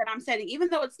boundary that I'm setting, even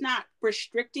though it's not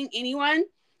restricting anyone.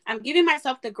 I'm giving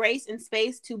myself the grace and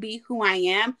space to be who I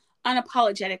am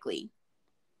unapologetically.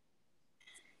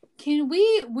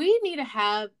 We need to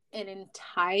have an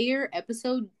entire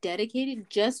episode dedicated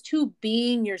just to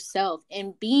being yourself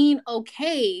and being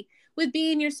okay with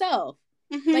being yourself.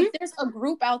 Like, there's a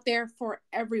group out there for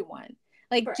everyone.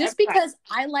 Like, just because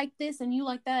I like this and you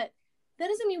like that, that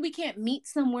doesn't mean we can't meet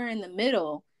somewhere in the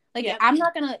middle. Like,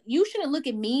 you shouldn't look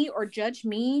at me or judge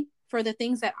me for the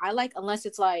things that I like unless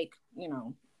it's like,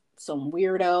 some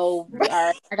weirdo,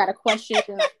 I got a question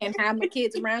and I can't have my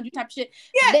kids around you type of shit.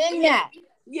 Then that.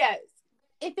 Yes.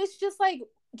 If it's just like,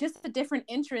 just a different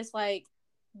interest. Like,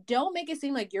 don't make it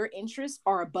seem like your interests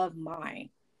are above mine.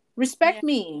 Respect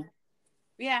me.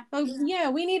 Yeah. So yeah,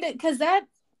 we need it, because that,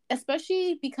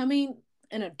 especially becoming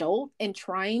an adult and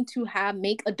trying to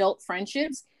make adult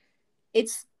friendships,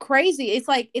 it's crazy. It's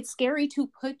like, it's scary to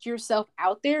put yourself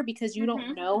out there because you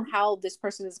don't know how this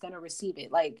person is going to receive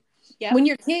it. Like, when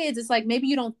you're kids, it's like, maybe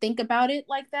you don't think about it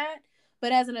like that.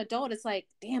 But as an adult, it's like,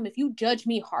 damn, if you judge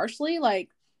me harshly, like,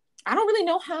 I don't really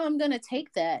know how I'm going to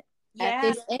take that at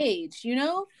this age, you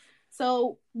know?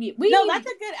 So that's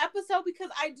a good episode, because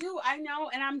I know,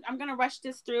 and I'm going to rush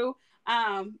this through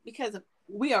because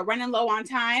we are running low on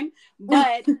time.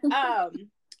 But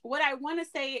what I want to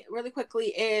say really quickly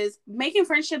is making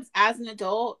friendships as an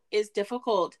adult is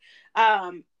difficult,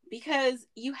 because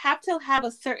you have to have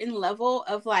a certain level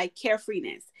of like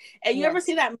carefreeness. And you ever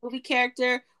see that movie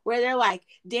character where they're like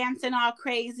dancing all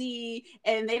crazy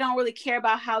and they don't really care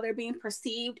about how they're being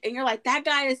perceived, and you're like, that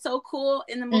guy is so cool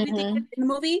in the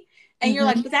movie, and you're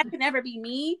like, but that could never be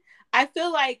me. I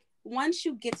feel like once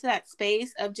you get to that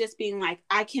space of just being like,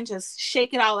 I can just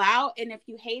shake it all out, and if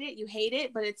you hate it, you hate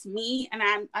it, but it's me and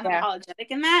I'm unapologetic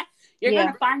in that, you're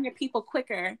going to find your people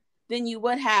quicker than you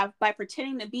would have by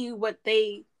pretending to be what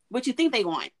you think they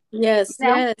want. Yes.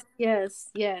 Yeah.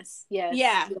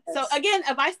 So again,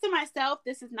 advice to myself,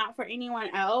 this is not for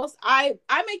anyone else. I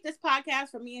make this podcast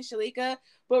for me and Shalika,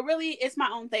 but really it's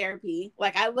my own therapy.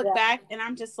 Like, I look back and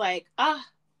I'm just like,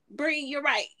 Bree, you're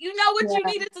right. You know what you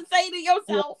needed to say to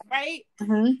yourself, right?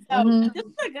 So this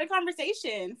is a good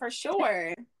conversation for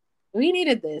sure. We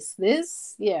needed this.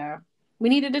 We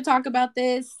needed to talk about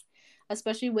this,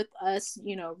 especially with us,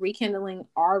 rekindling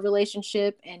our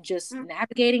relationship and just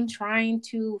navigating, trying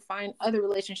to find other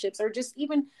relationships, or just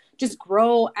even just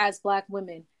grow as Black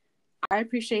women. I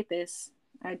appreciate this.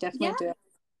 I definitely do.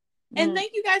 And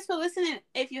thank you guys for listening.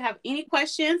 If you have any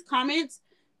questions, comments,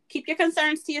 keep your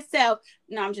concerns to yourself.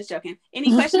 No, I'm just joking.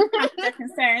 Any questions, comments, or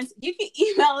concerns, you can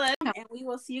email us, and we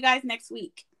will see you guys next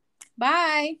week.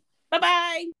 Bye.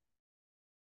 Bye-bye.